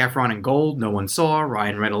good. Zac Efron in Gold, No One Saw.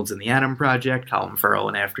 Ryan Reynolds in The Atom Project. Colin Farrell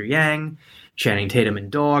in After Yang. Channing Tatum in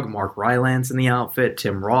Dog. Mark Rylance in The Outfit.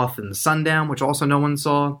 Tim Roth in The Sundown, which also no one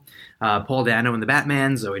saw. Paul Dano in The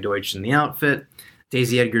Batman. Zoe Deutsch in The Outfit.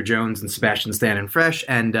 Daisy Edgar Jones and Sebastian Stan in Fresh.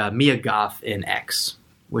 And Mia Goth in X,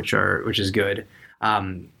 which is good.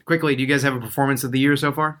 Quickly, do you guys have a performance of the year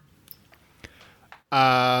so far?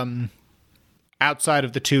 Outside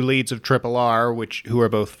of the two leads of Triple R, who are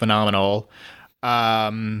both phenomenal,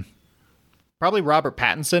 probably Robert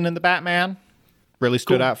Pattinson in The Batman really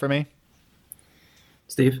stood out for me.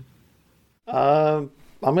 Steve? I'm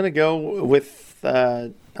going to go with...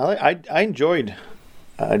 I enjoyed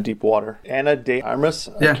Deep Water. Ana de Armas.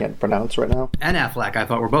 I can't pronounce right now. And Affleck, I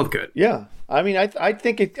thought were both good. Yeah. I mean, I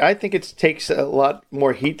think it takes a lot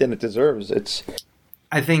more heat than it deserves.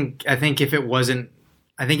 I think if it wasn't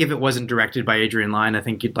directed by Adrian Lyne, I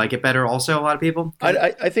think you'd like it better. Also, a lot of people.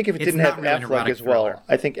 I think if it didn't have really Affleck as well, thriller.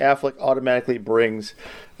 I think Affleck automatically brings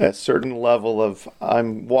a certain level of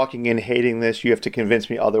I'm walking in hating this. You have to convince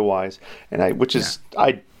me otherwise, and I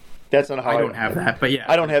That's not how I don't have that, but yeah.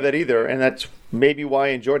 I don't have that either, and that's maybe why I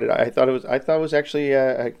enjoyed it. I thought it was actually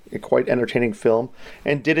a quite entertaining film,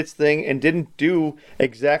 and did its thing, and didn't do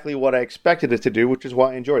exactly what I expected it to do, which is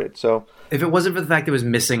why I enjoyed it. So, if it wasn't for the fact it was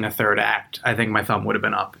missing a third act, I think my thumb would have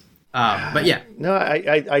been up. But yeah, no,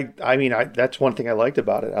 I mean, that's one thing I liked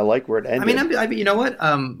about it. I like where it ended. I mean, you know what,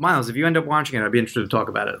 Miles, if you end up watching it, I'd be interested to talk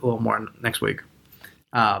about it a little more next week.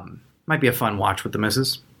 Might be a fun watch with the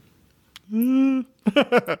missus. We'll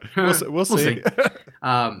see.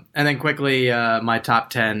 And then quickly, my top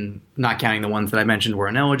 10, not counting the ones that I mentioned, were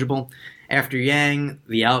ineligible. After Yang,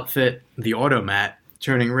 The Outfit, The Automat,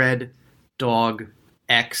 Turning Red, Dog,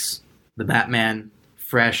 X, The Batman,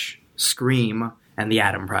 Fresh, Scream, and The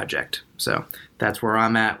Atom Project. So that's where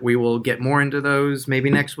I'm at. We will get more into those maybe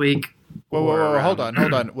next week. Whoa, hold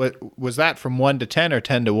on. Was that from 1 to 10 or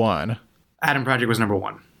 10 to 1? Atom Project was number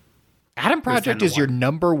 1. Atom Project is your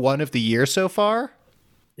number 1 of the year so far?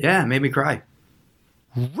 Yeah, it made me cry.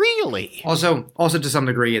 Really? Also, to some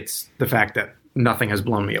degree, it's the fact that nothing has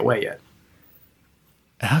blown me away yet.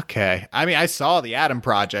 Okay. I mean, I saw The Atom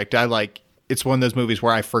Project. It's one of those movies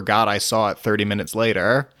where I forgot I saw it 30 minutes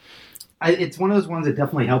later. It's one of those ones that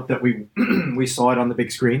definitely helped that we we saw it on the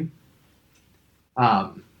big screen.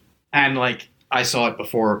 And I saw it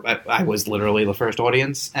before I was literally the first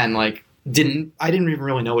audience, and I didn't even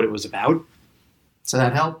really know what it was about, so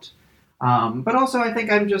that helped. But also, I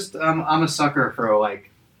think I'm a sucker for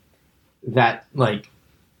that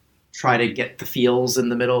try to get the feels in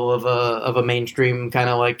the middle of a mainstream kind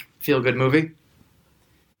of feel good movie.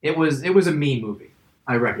 It was a me movie.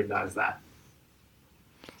 I recognize that.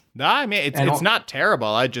 No, I mean it's not terrible.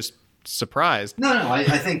 I just surprised. No.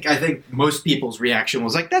 I think most people's reaction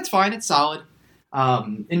was that's fine. It's solid,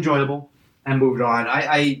 enjoyable, and moved on.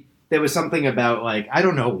 There was something about I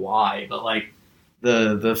don't know why, but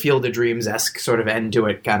the Field of Dreams-esque sort of end to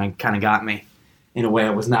it kind of got me in a way I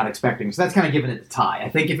was not expecting. So that's kind of given it a tie. I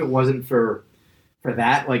think if it wasn't for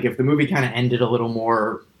that, if the movie kind of ended a little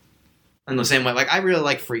more in the same way, I really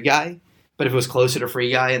like Free Guy, but if it was closer to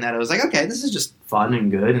Free Guy and that, I was okay, this is just fun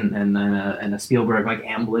and good, and a Spielberg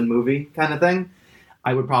Amblin movie kind of thing,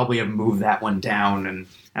 I would probably have moved that one down. And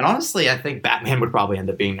honestly, I think Batman would probably end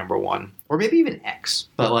up being number 1, or maybe even X.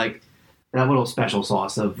 But that little special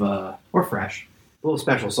sauce of or Fresh, a little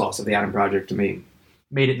special sauce of the Atom Project to me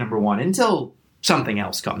made it number 1 until something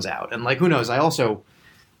else comes out. And who knows? I also,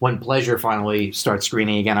 when Pleasure finally starts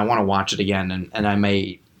screening again, I want to watch it again, and I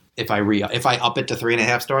may, if I up it to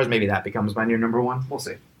 3.5 stars, maybe that becomes my new number 1. We'll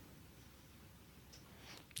see.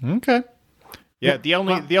 Okay. Yeah, the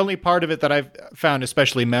only part of it that I've found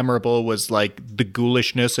especially memorable was the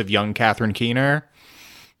ghoulishness of young Catherine Keener.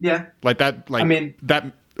 Yeah, that.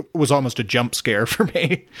 That was almost a jump scare for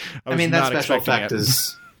me. That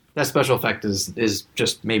special effect is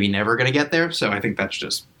just maybe never going to get there. So I think that's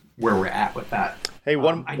just where we're at with that. Hey,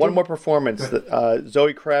 one more performance.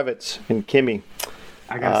 Zoe Kravitz in Kimmy.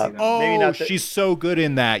 I gotta see that. Oh, maybe not she's so good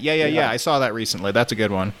in that. Yeah. I saw that recently. That's a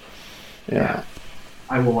good one. Yeah.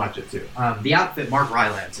 I will watch it too. The Outfit, Mark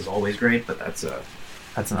Rylance is always great, but that's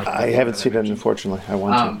another. I haven't seen it, unfortunately. I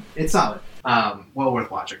want to. It's solid. Well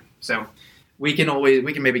worth watching. So we can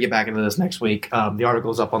maybe get back into this next week. The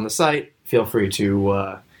article's up on the site. Feel free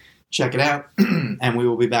to check it out, and we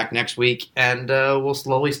will be back next week, and we'll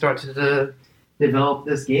slowly start to develop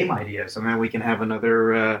this game idea. So now we can have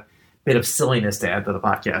another bit of silliness to add to the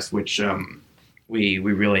podcast, which we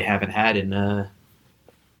really haven't had in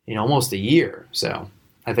almost a year. So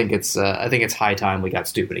I think it's high time we got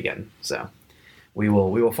stupid again. So we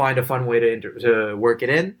will find a fun way to work it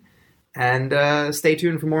in, and stay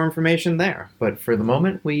tuned for more information there. But for the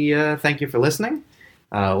moment, we thank you for listening.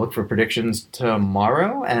 Look for predictions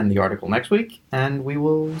tomorrow and the article next week, and we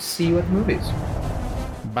will see you at the movies.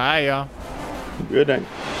 Bye, y'all. Good night.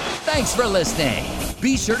 Thanks for listening.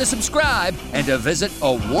 Be sure to subscribe and to visit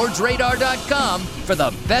awardsradar.com for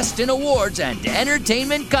the best in awards and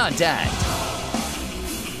entertainment content.